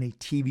invested in a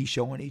TV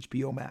show on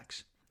HBO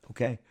Max.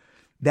 Okay?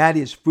 That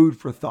is food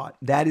for thought.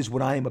 That is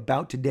what I am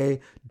about today.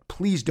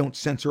 Please don't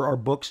censor our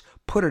books.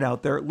 Put it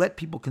out there. Let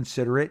people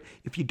consider it.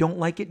 If you don't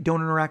like it,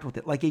 don't interact with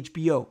it. Like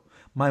HBO.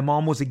 My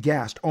mom was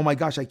aghast. Oh my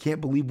gosh, I can't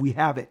believe we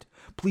have it.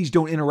 Please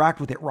don't interact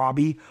with it,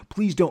 Robbie.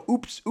 Please don't.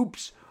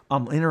 Oops.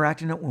 I'm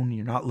interacting it when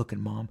you're not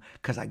looking, Mom,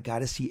 because I got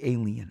to see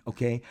Alien,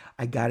 okay?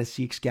 I got to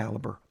see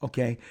Excalibur,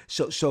 okay?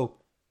 So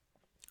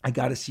I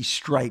got to see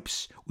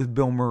Stripes with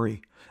Bill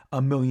Murray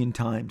 1,000,000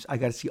 times. I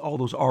got to see all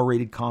those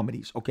R-rated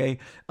comedies, okay?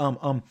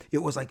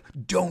 It was like,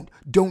 don't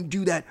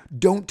do that.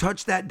 Don't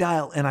touch that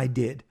dial. And I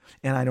did.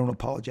 And I don't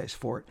apologize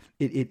for it.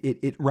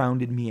 It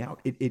rounded me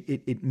out.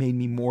 It made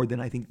me more than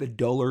I think the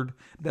dullard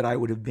that I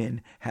would have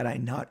been had I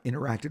not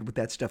interacted with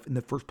that stuff in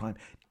the first time.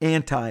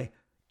 I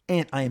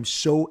am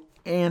so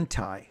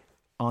anti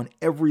on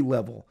every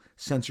level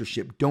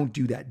censorship. Don't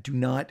do that. Do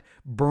not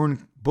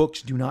burn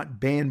books. Do not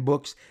ban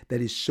books. That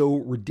is so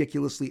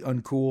ridiculously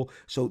uncool.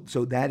 So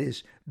that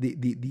is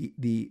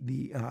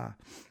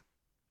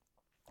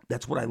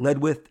that's what I led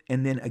with.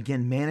 And then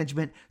again,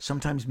 management.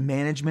 Sometimes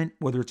management,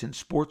 whether it's in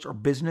sports or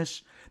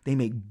business, they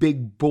make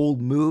big,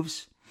 bold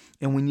moves.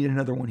 And we need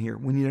another one here.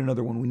 We need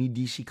another one. We need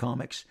DC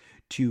Comics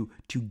to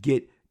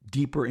get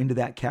deeper into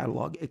that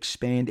catalog.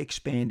 Expand.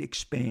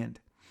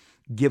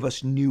 Give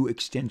us new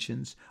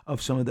extensions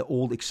of some of the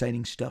old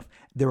exciting stuff.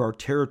 There are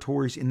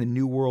territories in the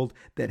new world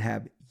that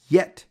have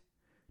yet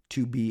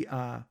to be,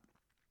 to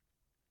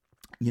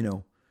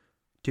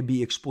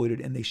be exploited,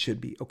 and they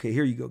should be. Okay,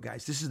 here you go,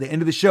 guys. This is the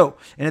end of the show.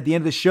 And at the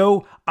end of the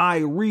show, I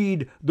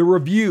read the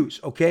reviews,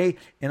 okay?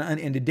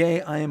 And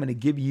today I am going to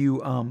give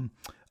you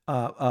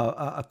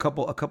a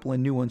couple of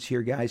new ones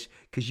here, guys,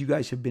 because you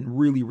guys have been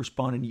really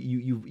responding.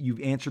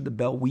 You've answered the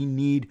bell. We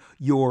need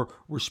your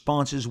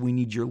responses. We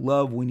need your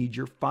love. We need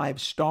your 5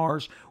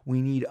 stars.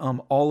 We need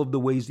all of the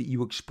ways that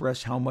you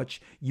express how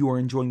much you are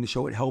enjoying the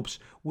show. It helps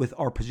with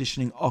our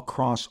positioning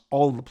across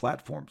all of the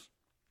platforms.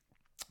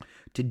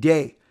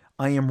 Today,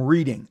 I am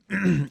reading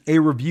a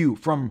review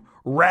from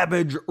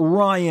Ravage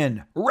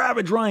Ryan.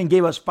 Ravage Ryan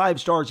gave us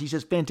 5 stars. He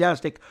says,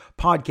 fantastic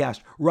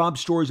podcast.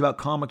 Rob's stories about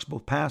comics,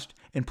 both past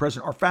and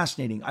present, are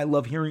fascinating. I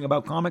love hearing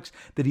about comics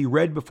that he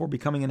read before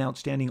becoming an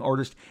outstanding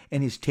artist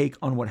and his take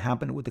on what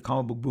happened with the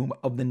comic book boom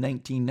of the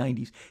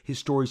 1990s. His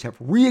stories have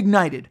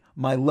reignited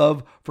my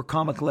love for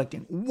comic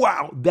collecting.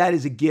 Wow, that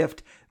is a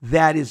gift.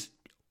 That is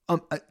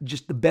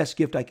just the best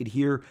gift I could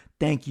hear.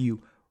 Thank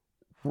you,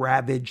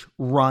 Ravage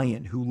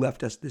Ryan, who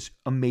left us this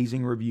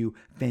amazing review.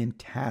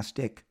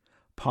 Fantastic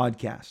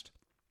podcast.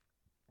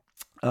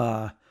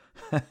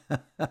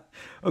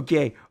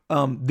 Okay.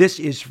 This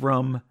is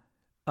from,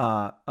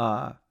 it's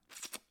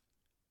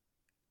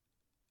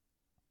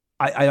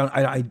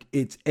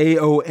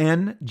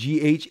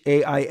AONGHAIS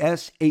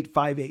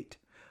 858.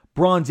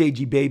 Bronze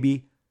Age,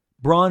 baby.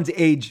 Bronze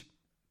Age,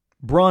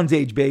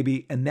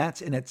 baby. And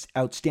that's an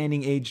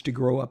outstanding age to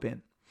grow up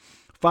in.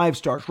 5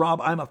 stars.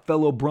 Rob, I'm a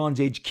fellow Bronze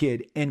Age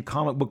kid and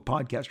comic book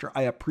podcaster.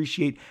 I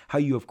appreciate how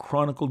you have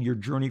chronicled your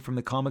journey from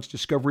the comics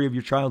discovery of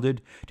your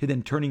childhood to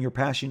then turning your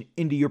passion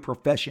into your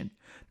profession.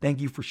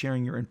 Thank you for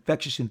sharing your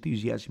infectious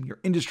enthusiasm, your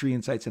industry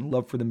insights, and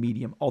love for the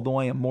medium. Although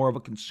I am more of a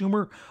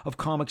consumer of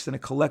comics than a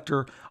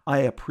collector,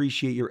 I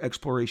appreciate your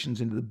explorations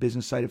into the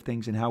business side of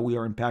things and how we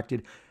are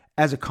impacted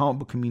as a comic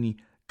book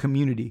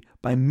community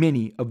by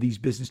many of these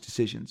business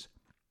decisions.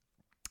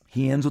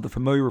 He ends with a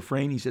familiar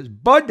refrain. He says,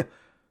 Bud,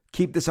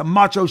 keep this a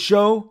macho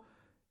show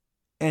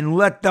and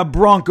let the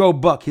Bronco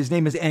buck. His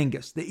name is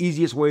Angus. The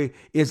easiest way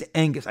is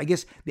Angus. I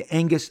guess the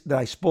Angus that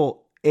I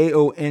spell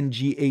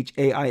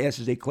AONGHAIS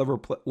is a clever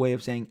way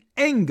of saying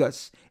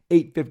Angus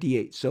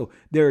 858. So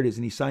there it is.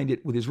 And he signed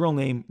it with his real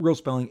name, real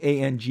spelling,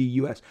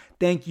 ANGUS.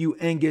 Thank you,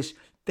 Angus.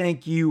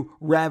 Thank you,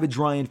 Ravage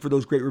Ryan, for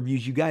those great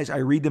reviews. You guys, I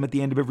read them at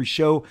the end of every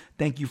show.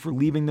 Thank you for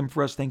leaving them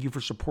for us. Thank you for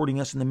supporting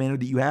us in the manner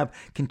that you have.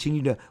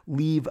 Continue to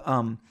leave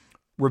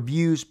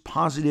reviews,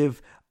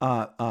 positive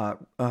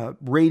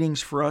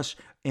ratings for us,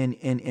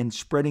 and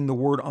spreading the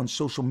word on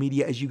social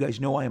media. As you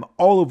guys know, I am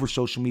all over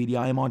social media.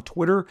 I am on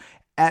Twitter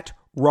at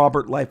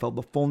Robert Liefeld,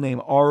 the full name,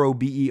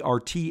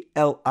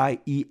 RobertLiefeld.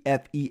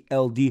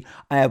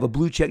 I have a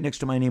blue check next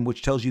to my name,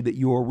 which tells you that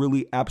you are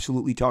really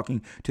absolutely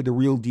talking to the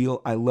real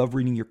deal. I love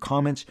reading your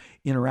comments,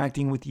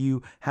 interacting with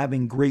you,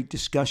 having great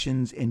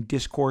discussions and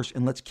discourse,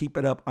 and let's keep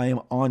it up. I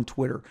am on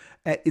Twitter.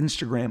 At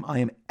Instagram, I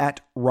am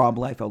at Rob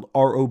Liefeld,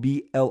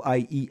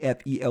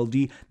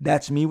 RobertLiefeld.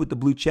 That's me with the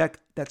blue check.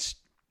 That's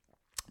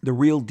the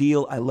real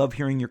deal. I love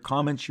hearing your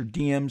comments, your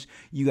DMs.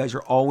 You guys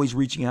are always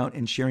reaching out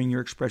and sharing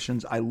your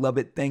expressions. I love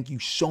it. Thank you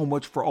so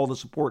much for all the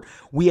support.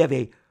 We have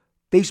a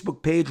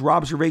Facebook page,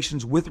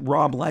 Robservations with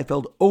Rob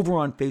Liefeld, over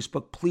on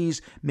Facebook.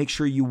 Please make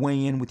sure you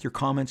weigh in with your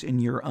comments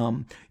and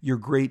your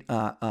great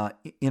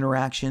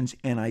interactions.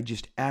 And I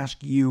just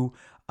ask you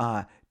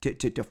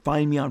to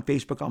find me on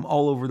Facebook. I'm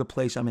all over the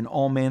place. I'm in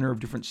all manner of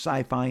different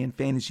sci-fi and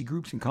fantasy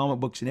groups and comic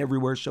books and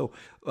everywhere. So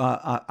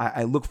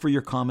I look for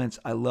your comments.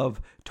 I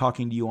love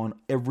talking to you on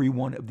every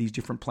one of these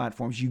different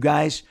platforms. You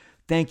guys,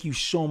 thank you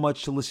so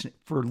much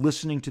for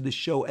listening to the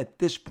show. At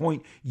this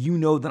point, you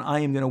know that I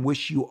am going to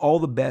wish you all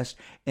the best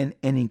and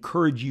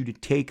encourage you to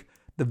take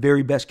the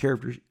very best care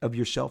of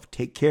yourself.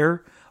 Take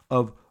care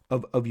of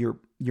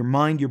your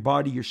mind, your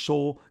body, your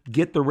soul.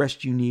 Get the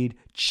rest you need.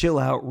 Chill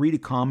out, read a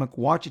comic,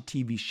 watch a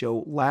TV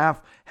show,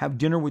 laugh, have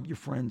dinner with your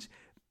friends.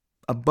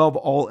 Above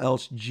all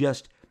else,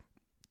 just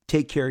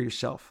take care of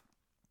yourself.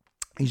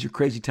 These are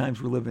crazy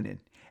times we're living in.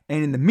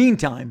 And in the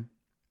meantime,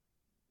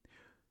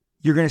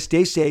 you're going to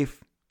stay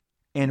safe,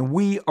 and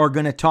we are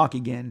going to talk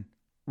again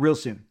real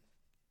soon.